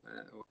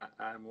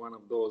I'm one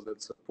of those that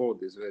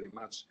support this very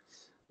much.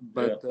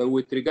 But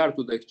with regard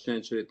to the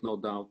exchange rate, no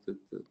doubt that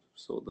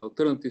so the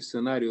alternative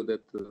scenario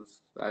that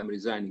I'm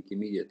resigning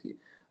immediately,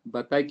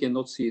 but I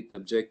cannot see it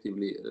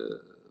objectively.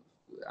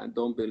 I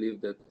don't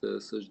believe that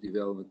such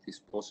development is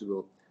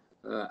possible.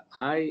 That's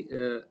why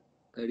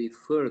I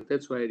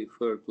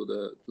refer to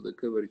the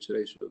coverage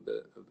ratio of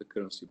the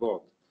currency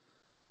board.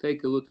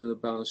 Take a look at the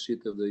balance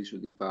sheet of the issue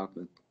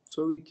department.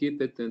 So we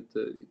keep it, and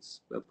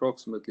it's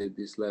approximately at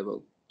this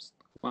level,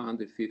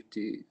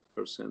 150%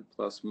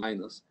 plus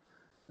minus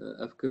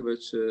of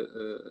coverage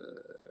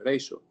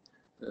ratio.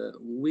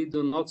 We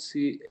do not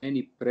see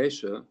any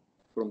pressure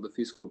from the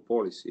fiscal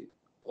policy,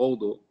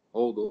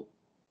 although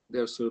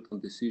there are certain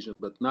decisions,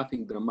 but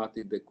nothing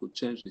dramatic that could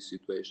change the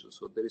situation.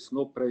 So there is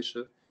no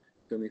pressure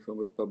coming from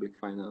the public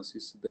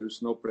finances. There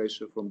is no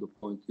pressure from the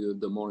point of view of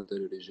the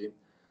monetary regime.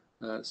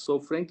 So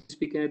frankly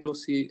speaking, I don't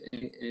see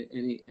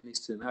any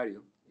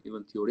scenario,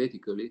 even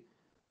theoretically,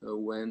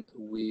 when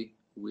we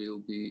will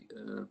be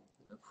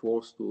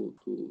forced to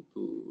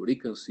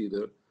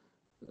reconsider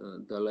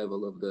the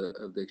level of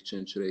the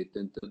exchange rate.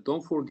 And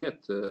don't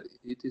forget,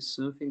 it is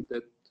something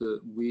that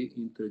we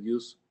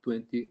introduced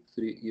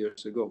 23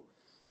 years ago.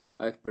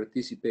 I've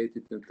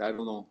participated in, I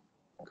don't know,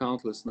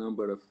 countless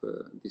number of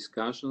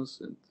discussions,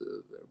 and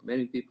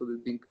many people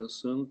have been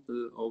concerned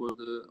over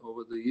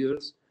the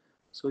years.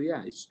 So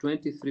yeah, it's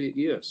 23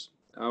 years.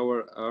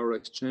 Our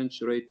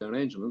exchange rate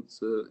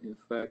arrangements, in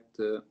fact,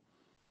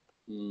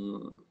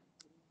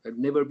 have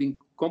never been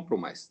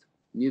compromised,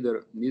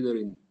 neither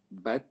in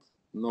bad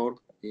nor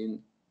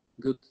in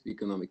good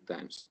economic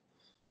times.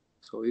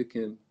 So you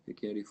can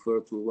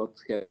refer to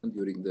what happened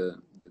during the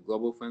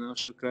global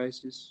financial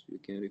crisis. You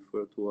can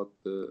refer to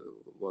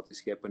what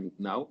is happening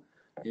now.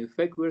 In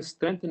fact, we're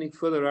strengthening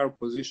further our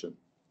position.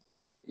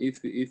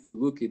 If you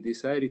look at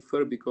this, I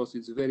refer because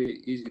it's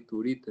very easy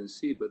to read and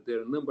see, but there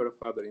are a number of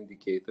other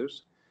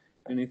indicators.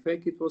 And in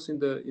fact, it was in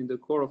the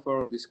core of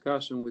our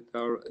discussion with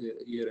our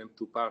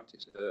ERM2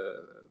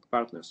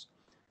 partners.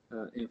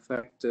 In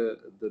fact,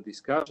 the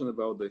discussion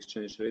about the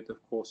exchange rate,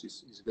 of course,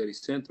 is very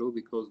central,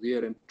 because the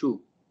ERM2,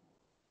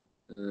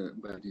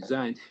 by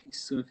design,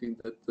 is something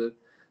that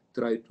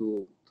try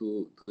to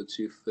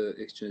achieve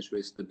exchange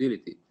rate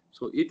stability.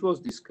 So it was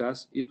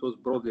discussed, it was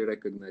broadly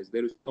recognized.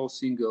 There is no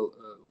single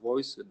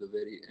voice at the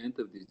very end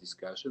of this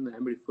discussion.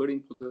 I'm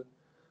referring to the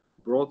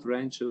broad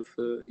range of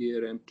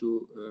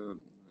ERM2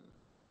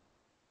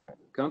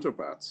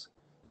 counterparts.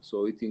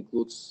 So it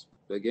includes,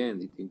 again,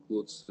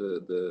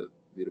 the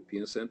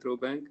European Central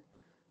Bank.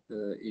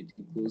 It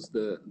includes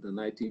the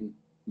 19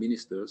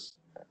 ministers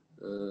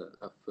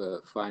of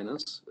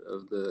finance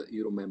of the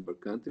Euro member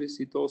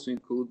countries. It also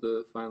includes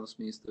the finance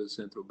ministers,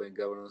 central bank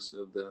governors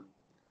of the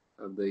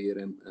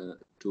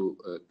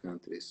ERM2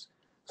 countries.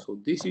 So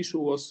this issue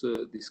was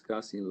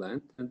discussed in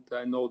length, and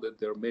I know that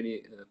there are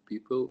many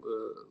people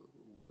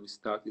who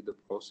started the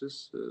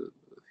process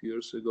a few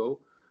years ago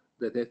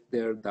that had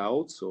their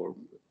doubts or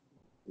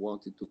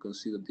wanted to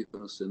consider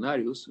different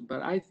scenarios.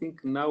 But I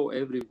think now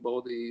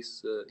everybody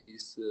is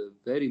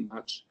very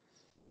much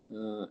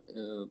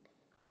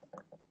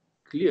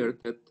clear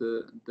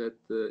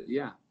that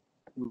yeah,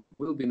 we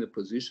will be in a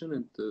position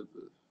and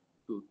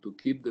to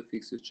keep the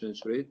fixed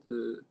exchange rate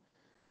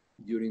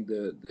during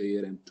the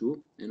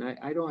ERM2, and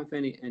I don't have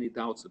any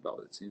doubts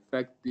about it. In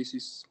fact, this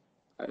is,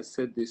 I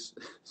said this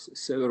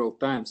several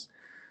times,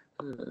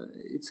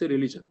 it's a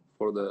religion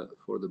for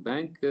the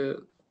bank.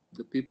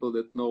 The people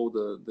that know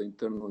the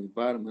internal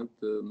environment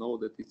know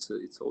that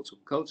it's also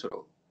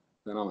cultural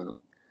phenomenon.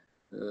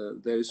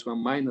 There is one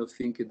minor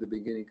thing at the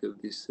beginning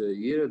of this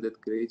year that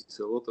creates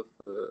a lot of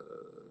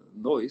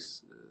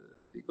noise,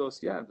 because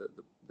yeah,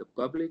 the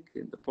public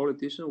and the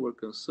politicians were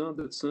concerned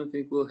that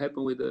something will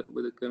happen with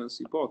the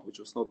currency board, which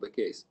was not the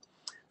case.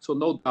 So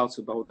no doubts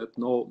about that,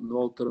 no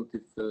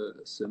alternative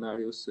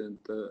scenarios, and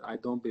I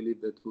don't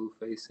believe that we'll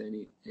face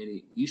any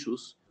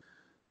issues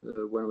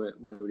when we're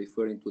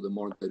referring to the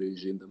monetary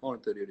regime. The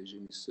monetary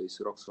regime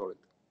is rock solid.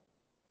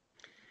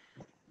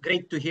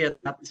 Great to hear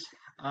that.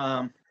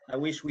 I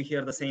wish we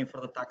hear the same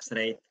for the tax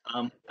rate.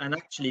 And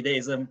actually,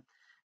 there's a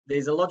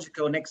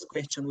logical next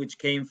question which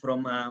came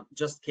from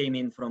just came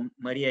in from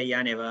Maria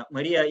Yaneva.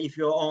 Maria, if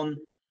you're on,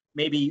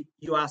 maybe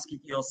you ask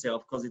it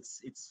yourself, because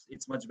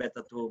it's much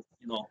better to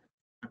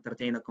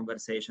entertain a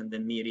conversation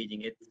than me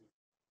reading it.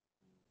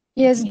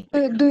 Yes.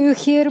 Do you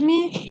hear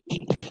me?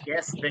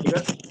 Yes, very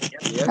good.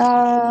 Yes.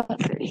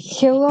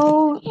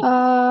 Hello.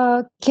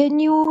 Can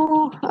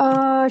you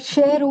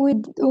share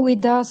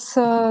with us,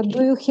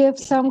 do you have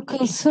some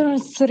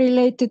concerns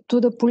related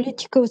to the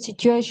political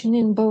situation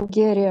in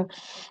Bulgaria?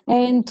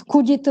 And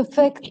could it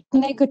affect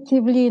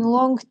negatively in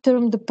long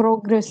term the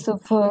progress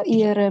of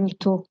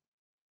ERM2?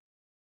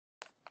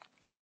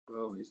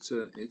 Well, it's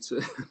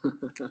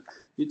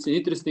it's an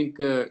interesting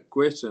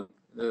question.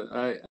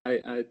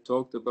 I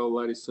talked about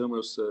Larry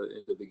Summers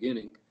in the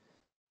beginning.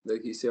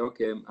 That he said,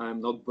 okay,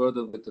 I'm not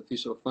burdened with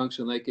official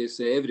function, I can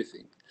say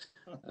everything.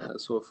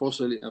 So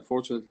unfortunately,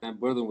 I'm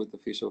burdened with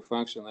official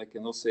function, I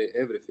cannot say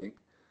everything.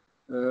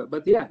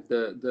 But yeah,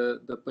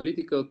 the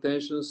political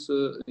tensions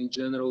in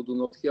general do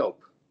not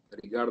help,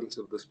 regardless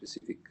of the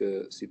specific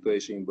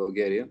situation in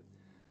Bulgaria.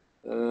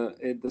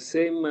 At the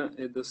same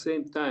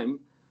time,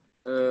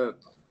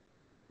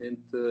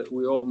 and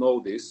we all know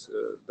this,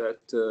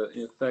 that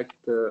in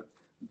fact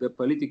the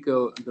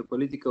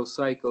political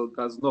cycle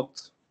does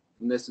not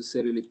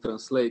necessarily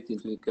translate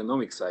into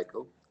economic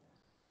cycle,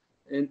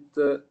 and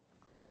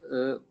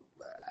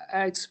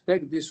I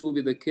expect this will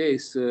be the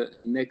case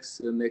next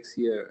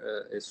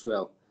year as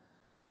well.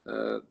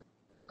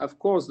 Of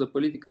course, the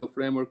political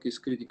framework is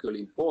critically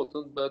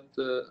important, but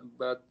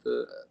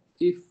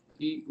if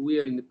we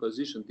are in a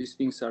position, these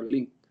things are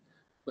linked.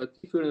 But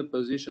if we're in a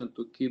position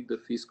to keep the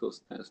fiscal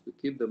stance, to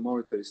keep the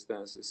monetary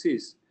stance as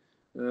is,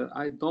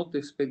 I don't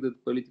expect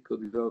that political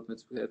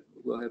developments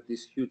will have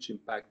this huge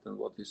impact on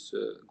what is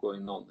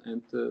going on.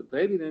 And the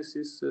evidence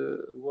is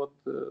what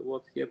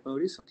happened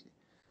recently.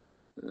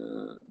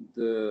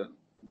 The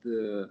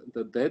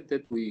debt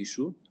that we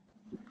issue,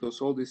 because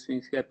all these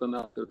things happen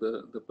after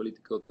the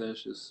political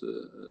tensions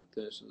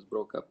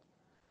broke up.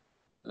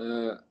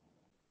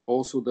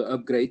 Also, the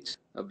upgrade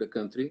of the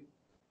country.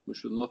 We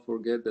should not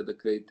forget that the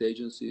credit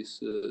agencies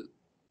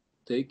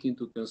take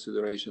into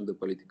consideration the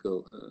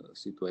political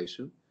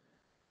situation.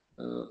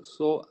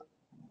 So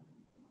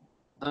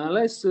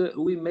unless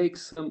we make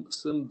some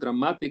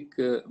dramatic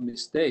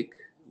mistake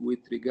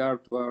with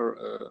regard to our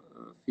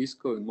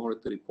fiscal and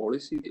monetary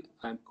policy,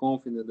 I'm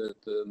confident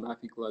that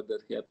nothing like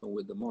that happened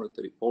with the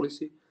monetary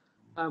policy.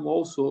 I'm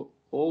also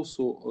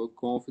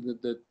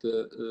confident that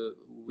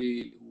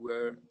we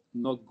were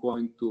not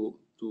going to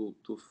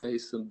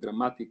face some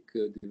dramatic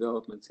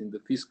developments in the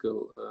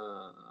fiscal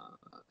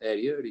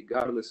area,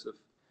 regardless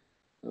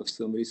of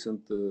some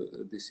recent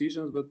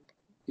decisions. But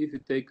if you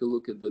take a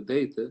look at the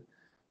data,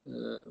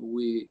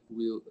 we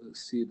will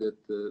see that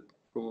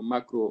from a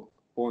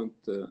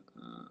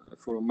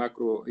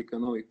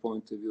macroeconomic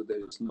point of view,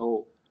 there is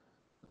no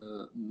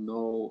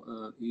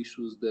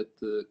issues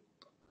that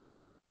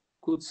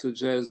could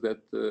suggest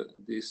that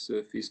this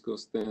fiscal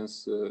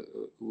stance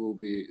will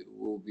be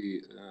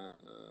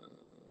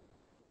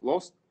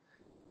lost.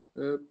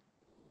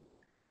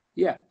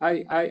 Yeah,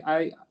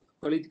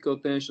 political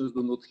tensions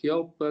do not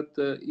help, but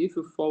if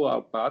you follow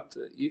our path,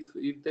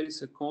 if there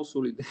is a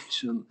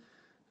consolidation,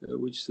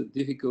 which is a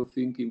difficult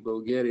thing in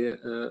Bulgaria,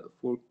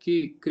 for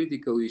key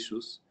critical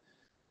issues,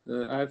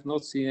 I have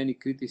not seen any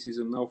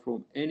criticism now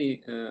from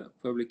any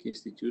public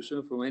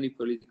institution, from any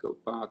political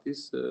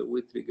parties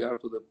with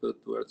regard to the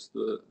path towards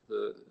the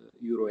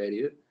euro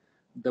area.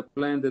 The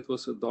plan that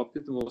was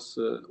adopted was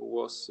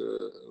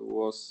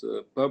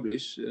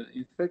published.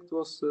 In fact,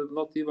 was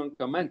not even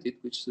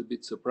commented, which is a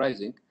bit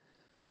surprising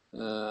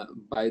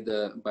by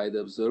the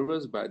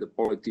observers, by the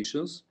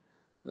politicians.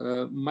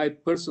 My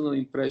personal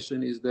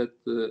impression is that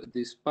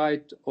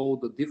despite all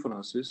the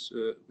differences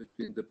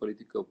between the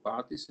political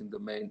parties and the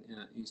main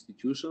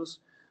institutions,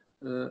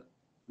 the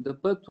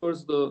path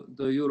towards the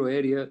euro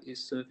area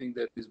is something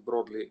that is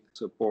broadly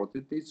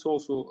supported. It's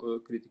also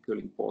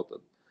critically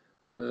important.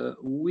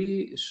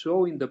 We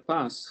show in the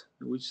past,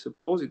 which is a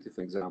positive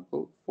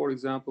example, for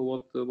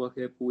example, what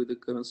happened with the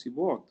currency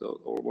board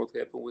or what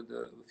happened with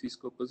the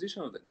fiscal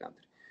position of the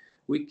country.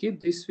 We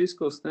keep this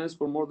fiscal stance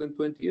for more than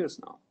 20 years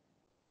now.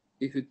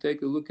 If you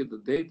take a look at the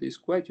data, it's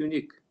quite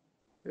unique.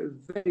 There are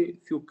very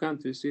few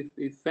countries,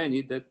 if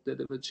any, that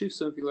have achieved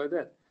something like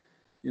that.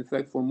 In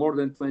fact, for more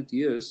than 20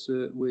 years,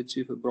 we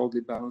achieve a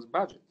broadly balanced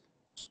budget.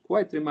 It's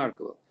quite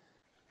remarkable.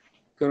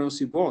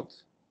 Currency board.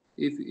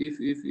 If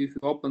you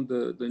open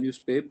the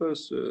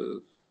newspapers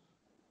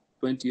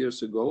 20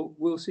 years ago,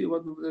 we'll see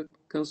what the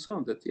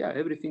concern that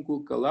everything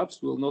will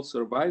collapse, will not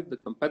survive, the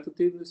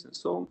competitiveness and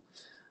so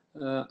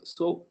on.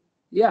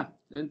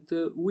 And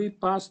we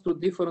pass through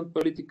different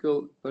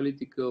political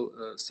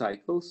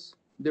cycles.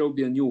 There will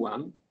be a new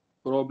one.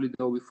 probably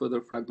there will be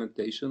further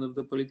fragmentation of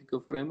the political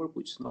framework,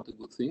 which is not a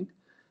good thing.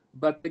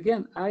 But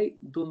again, I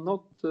do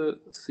not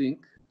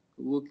think,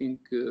 looking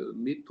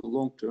mid to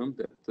long term,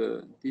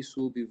 that this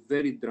will be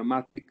very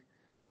dramatic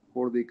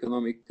for the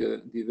economic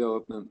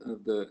development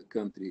of the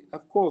country.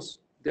 Of course,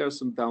 there are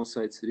some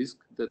downside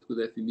risks that could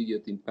have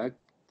immediate impact.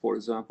 For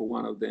example,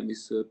 one of them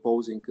is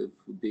posing of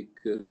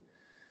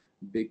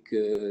big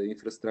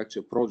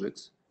infrastructure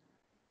projects,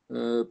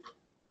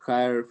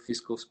 higher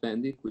fiscal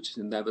spending, which is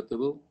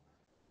inevitable.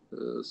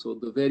 So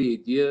the very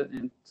idea,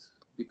 and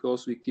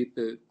because we keep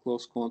a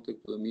close contact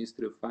with the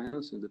Ministry of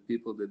Finance and the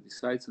people that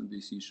decides on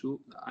this issue,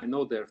 I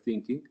know they're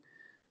thinking.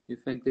 In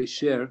fact, they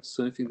share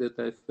something that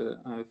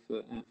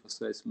I've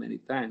emphasized many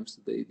times.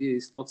 The idea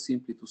is not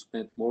simply to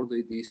spend more, the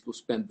idea is to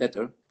spend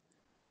better.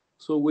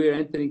 So we're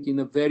entering in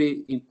a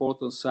very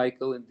important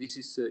cycle, and this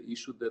is an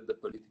issue that the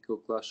political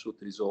class should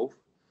resolve.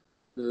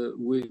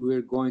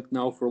 We're going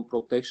now from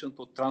protection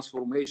to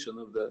transformation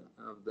of the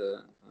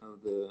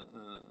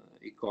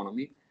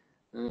economy,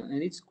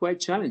 and it's quite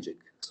challenging.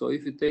 So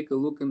if you take a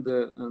look on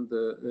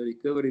the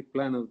recovery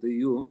plan of the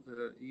EU,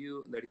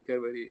 the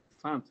recovery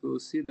fund, we'll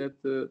see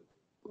that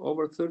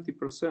over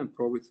 30%,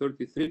 probably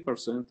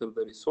 33% of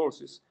the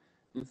resources,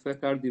 in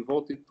fact, are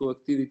devoted to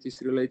activities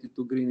related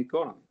to green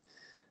economy.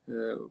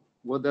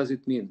 What does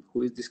it mean?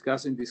 Who is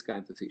discussing this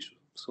kind of issue?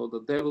 So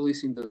the devil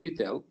is in the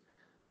detail.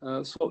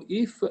 So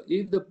if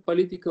the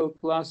political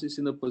class is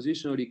in a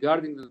position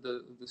regarding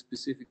the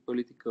specific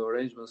political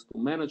arrangements to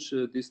manage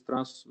this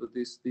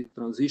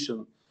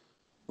transition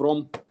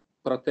from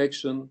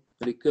protection,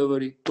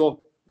 recovery to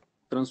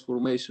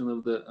transformation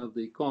of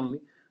the economy,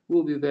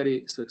 will be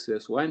very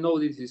successful. I know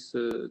this is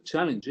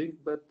challenging,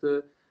 but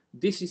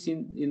this is,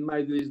 in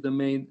my view, is the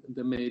main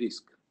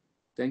risk.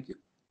 Thank you.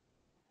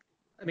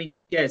 I mean,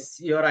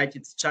 yes, you're right.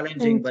 It's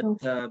challenging, but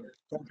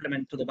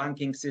complement to the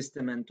banking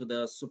system and to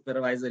the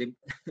supervisory,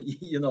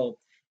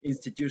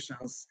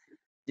 institutions.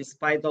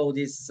 Despite all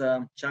these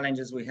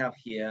challenges we have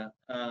here,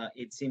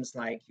 it seems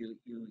like you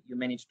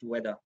managed to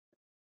weather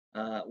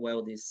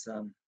well this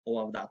all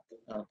of that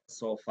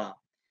so far.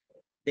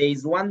 There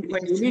is one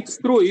question. It's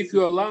true. If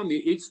you allow me,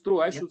 it's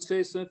true. I should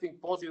say something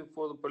positive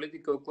for the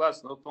political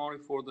class, not only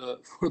for the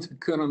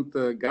current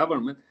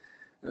government.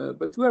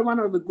 But we are one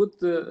of the good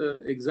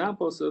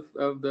examples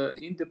of the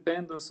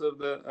independence of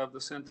the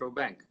central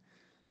bank.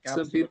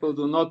 Absolutely. Some people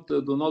do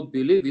not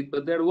believe it,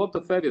 but there are a lot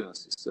of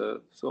evidences.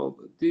 So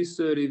these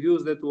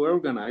reviews that were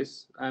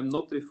organized, I'm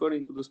not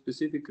referring to the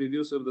specific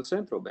reviews of the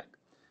central bank.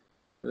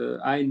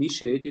 I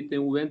initiated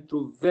and went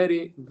through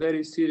very,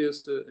 very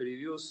serious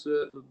reviews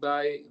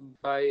by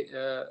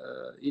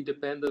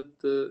independent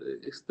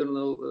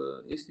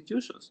external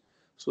institutions.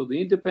 So the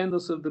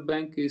independence of the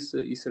bank is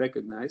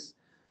recognized.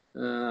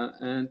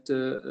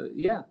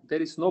 Yeah,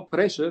 there is no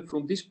pressure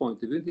from this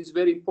point of view. It's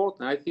very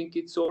important. I think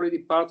it's already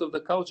part of the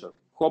culture.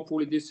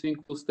 Hopefully this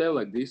thing will stay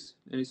like this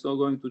and it's not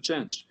going to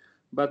change.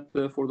 But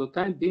for the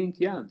time being,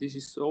 yeah, this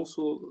is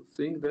also a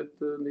thing that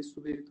needs to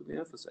be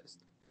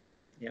emphasized.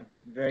 Yeah,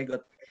 very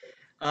good.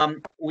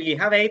 We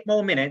have 8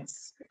 more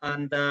minutes,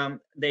 and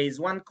there is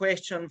one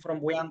question from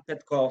Boyan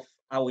Petkov.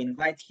 I will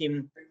invite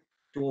him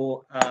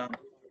to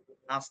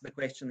ask the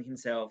question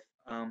himself,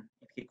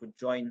 if he could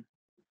join.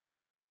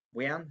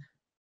 Boyan?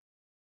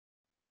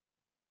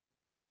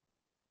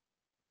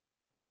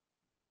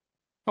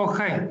 Oh,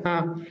 hi.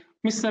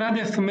 Mr.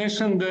 Radев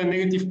mentioned the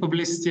negative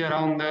publicity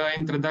around the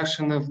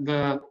introduction of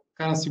the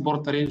currency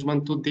board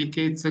arrangement 2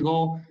 decades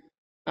ago.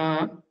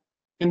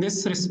 In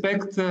this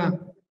respect,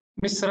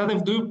 Mr.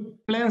 Radев, do you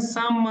plan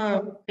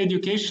some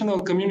educational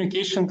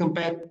communication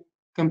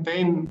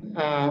campaign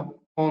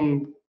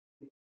on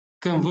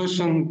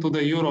conversion to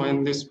the euro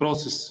in this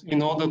process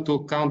in order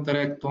to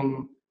counteract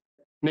on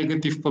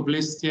negative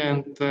publicity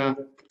and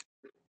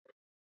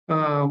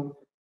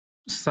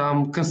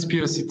some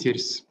conspiracy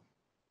theories?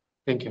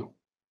 Thank you.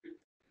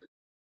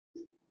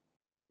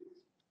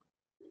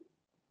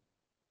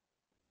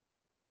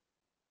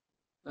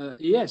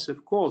 Yes,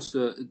 of course.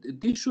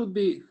 This should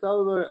be,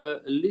 however,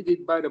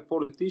 led by the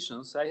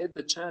politicians. I had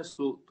the chance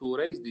to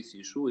raise this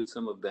issue with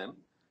some of them,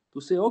 to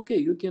say, okay,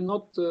 you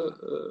cannot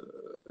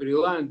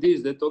rely on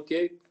this, that,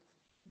 okay,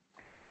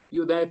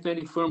 you don't have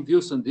any firm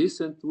views on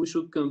this, and we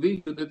should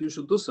convince you that you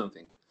should do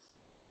something.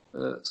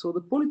 So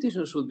the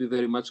politicians should be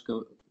very much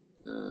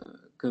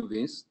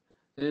convinced.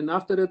 And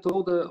after that,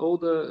 all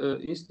the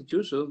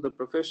institutions, the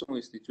professional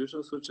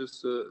institutions, such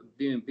as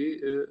BNB,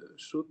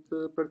 should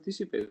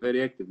participate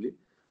very actively.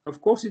 Of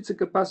course, it's a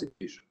capacity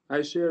issue.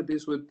 I share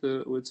this with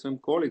some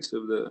colleagues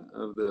of the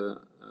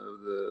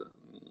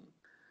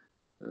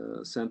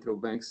central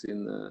banks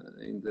in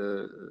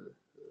the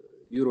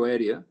euro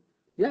area.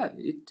 Yeah,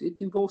 it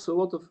involves a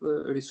lot of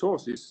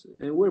resources,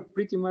 and we're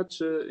pretty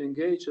much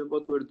engaged in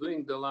what we're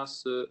doing the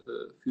last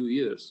few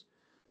years.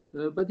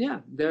 But yeah,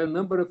 there are a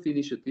number of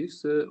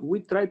initiatives.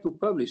 We try to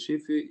publish.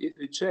 If we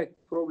check,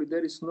 probably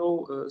there is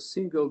no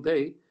single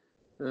day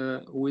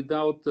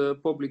without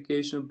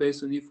publication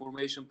based on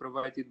information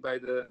provided by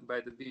the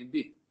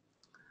BNB.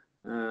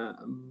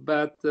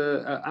 But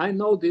I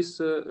know this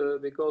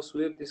because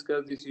we have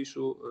discussed this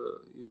issue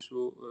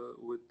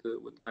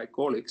with my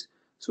colleagues.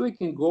 So we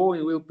can go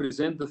and we'll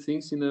present the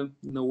things in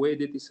a way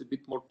that is a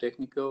bit more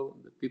technical.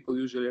 The people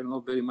usually are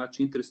not very much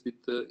interested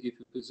if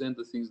you present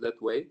the things that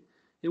way.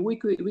 And we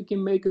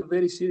can make a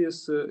very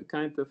serious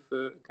kind of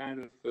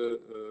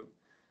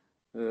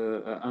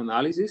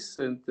analysis.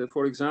 And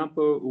for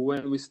example,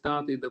 when we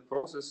started the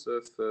process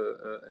of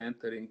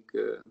entering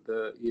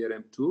the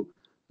ERM2,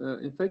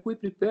 in fact, we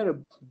prepared a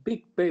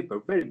big paper,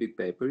 very big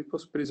paper. It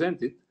was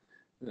presented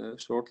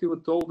shortly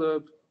with all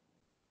the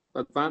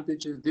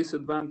advantages,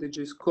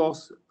 disadvantages,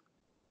 costs,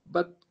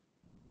 but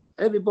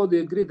everybody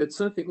agreed that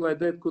something like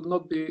that could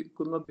not be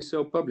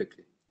sold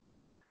publicly.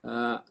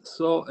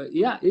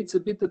 Yeah, it's a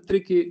bit a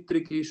tricky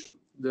issue.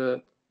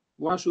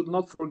 One should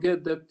not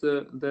forget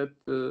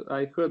that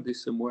I heard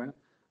this somewhere,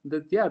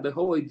 that yeah, the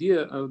whole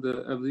idea of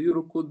the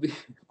euro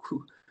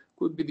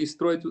could be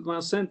destroyed with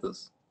one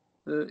sentence.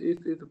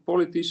 If a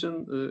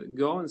politician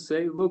go and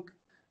say, look,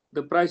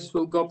 the prices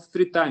will go up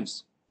 3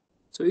 times.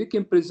 So you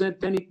can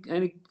present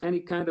any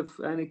kind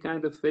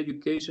of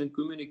education,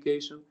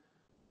 communication,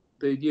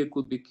 the idea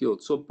could be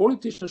killed. So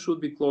politicians should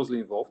be closely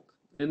involved,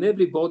 and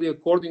everybody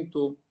according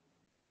to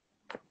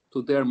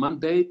their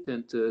mandate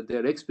and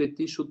their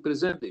expertise should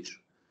present the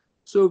issue.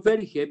 So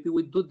very happy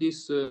we do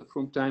this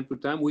from time to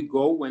time. We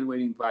go when we're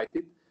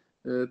invited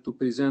to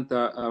present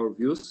our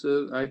views.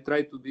 I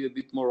try to be a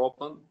bit more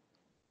open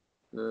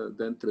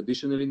than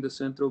traditionally in the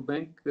central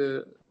bank.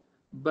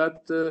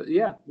 But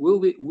yeah,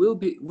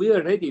 we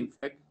are ready, in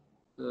fact,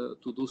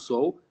 to do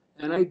so.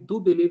 And I do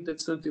believe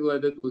that something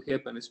like that will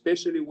happen,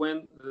 especially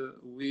when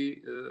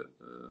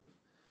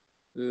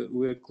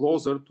we're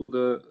closer to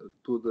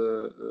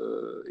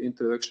the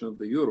introduction of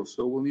the euro.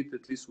 So we'll need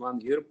at least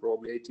 1 year,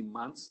 probably 18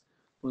 months,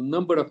 for a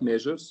number of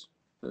measures,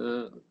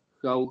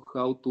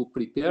 how to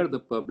prepare the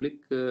public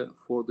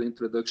for the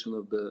introduction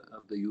of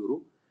the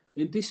euro.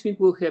 And this thing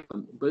will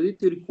happen, but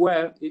it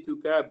requires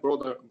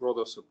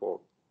broader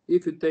support.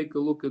 If you take a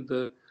look at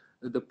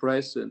the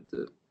press, and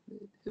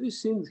have you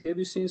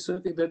seen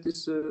something that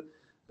is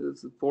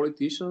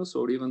politicians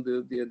or even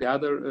the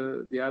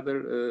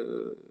other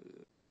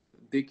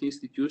big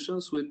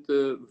institutions with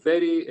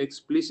very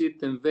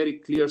explicit and very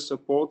clear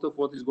support of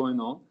what is going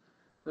on?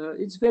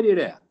 It's very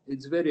rare.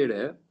 It's very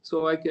rare.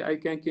 So I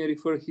can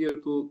refer here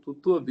to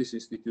 2 of these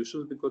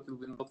institutions because it will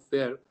be not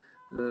fair.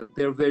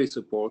 They're very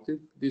supportive.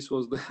 This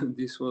was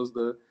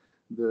the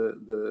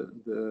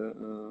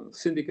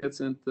syndicates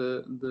and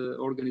the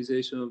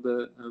organization of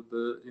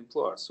the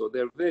employers. So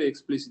they're very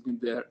explicit in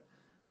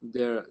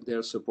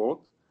their support.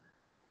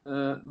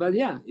 But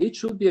yeah, it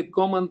should be a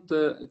common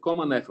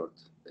effort.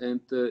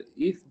 And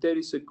if there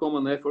is a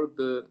common effort,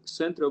 the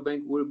central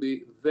bank will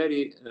be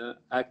very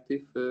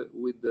active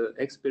with the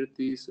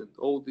expertise and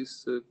all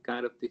these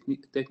kind of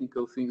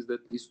technical things that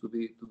needs to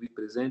be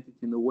presented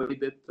in a way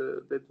that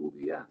will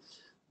be, yeah,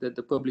 that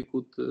the public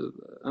would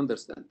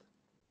understand.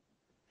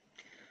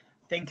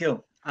 Thank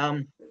you.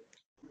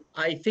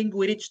 I think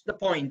we reached the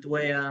point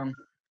where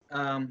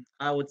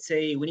I would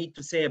say we need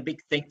to say a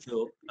big thank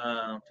you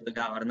to the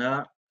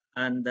governor.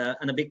 And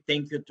a big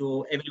thank you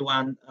to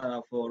everyone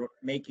for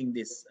making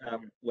this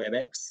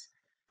WebEx.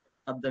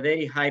 At the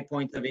very high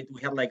point of it,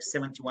 we had like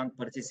 71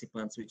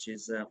 participants, which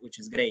is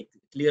great.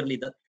 Clearly,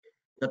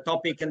 the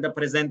topic and the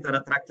presenter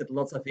attracted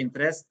lots of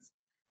interest,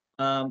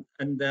 and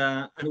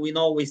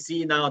we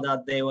see now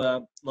that there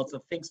were lots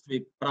of things to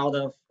be proud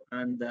of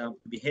and to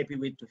be happy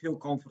with, to feel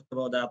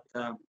comfortable that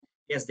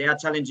yes, there are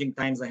challenging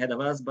times ahead of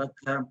us, but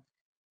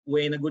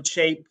we're in a good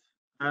shape,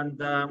 and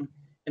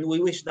we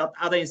wish that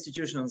other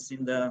institutions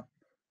in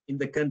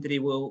the country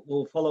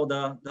will follow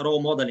the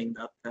role modeling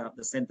that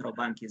the central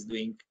bank is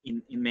doing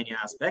in many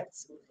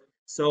aspects.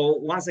 So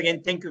once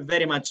again, thank you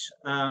very much,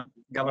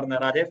 Governor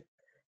Radев.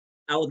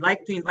 I would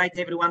like to invite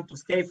everyone to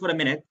stay for a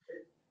minute,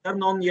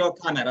 turn on your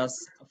cameras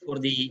for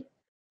the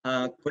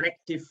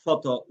corrective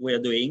photo we're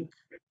doing,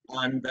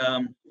 and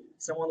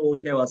someone will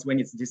tell us when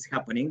it's this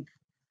happening,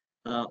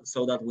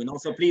 so that we know.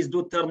 So please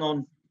do turn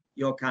on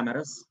your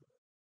cameras.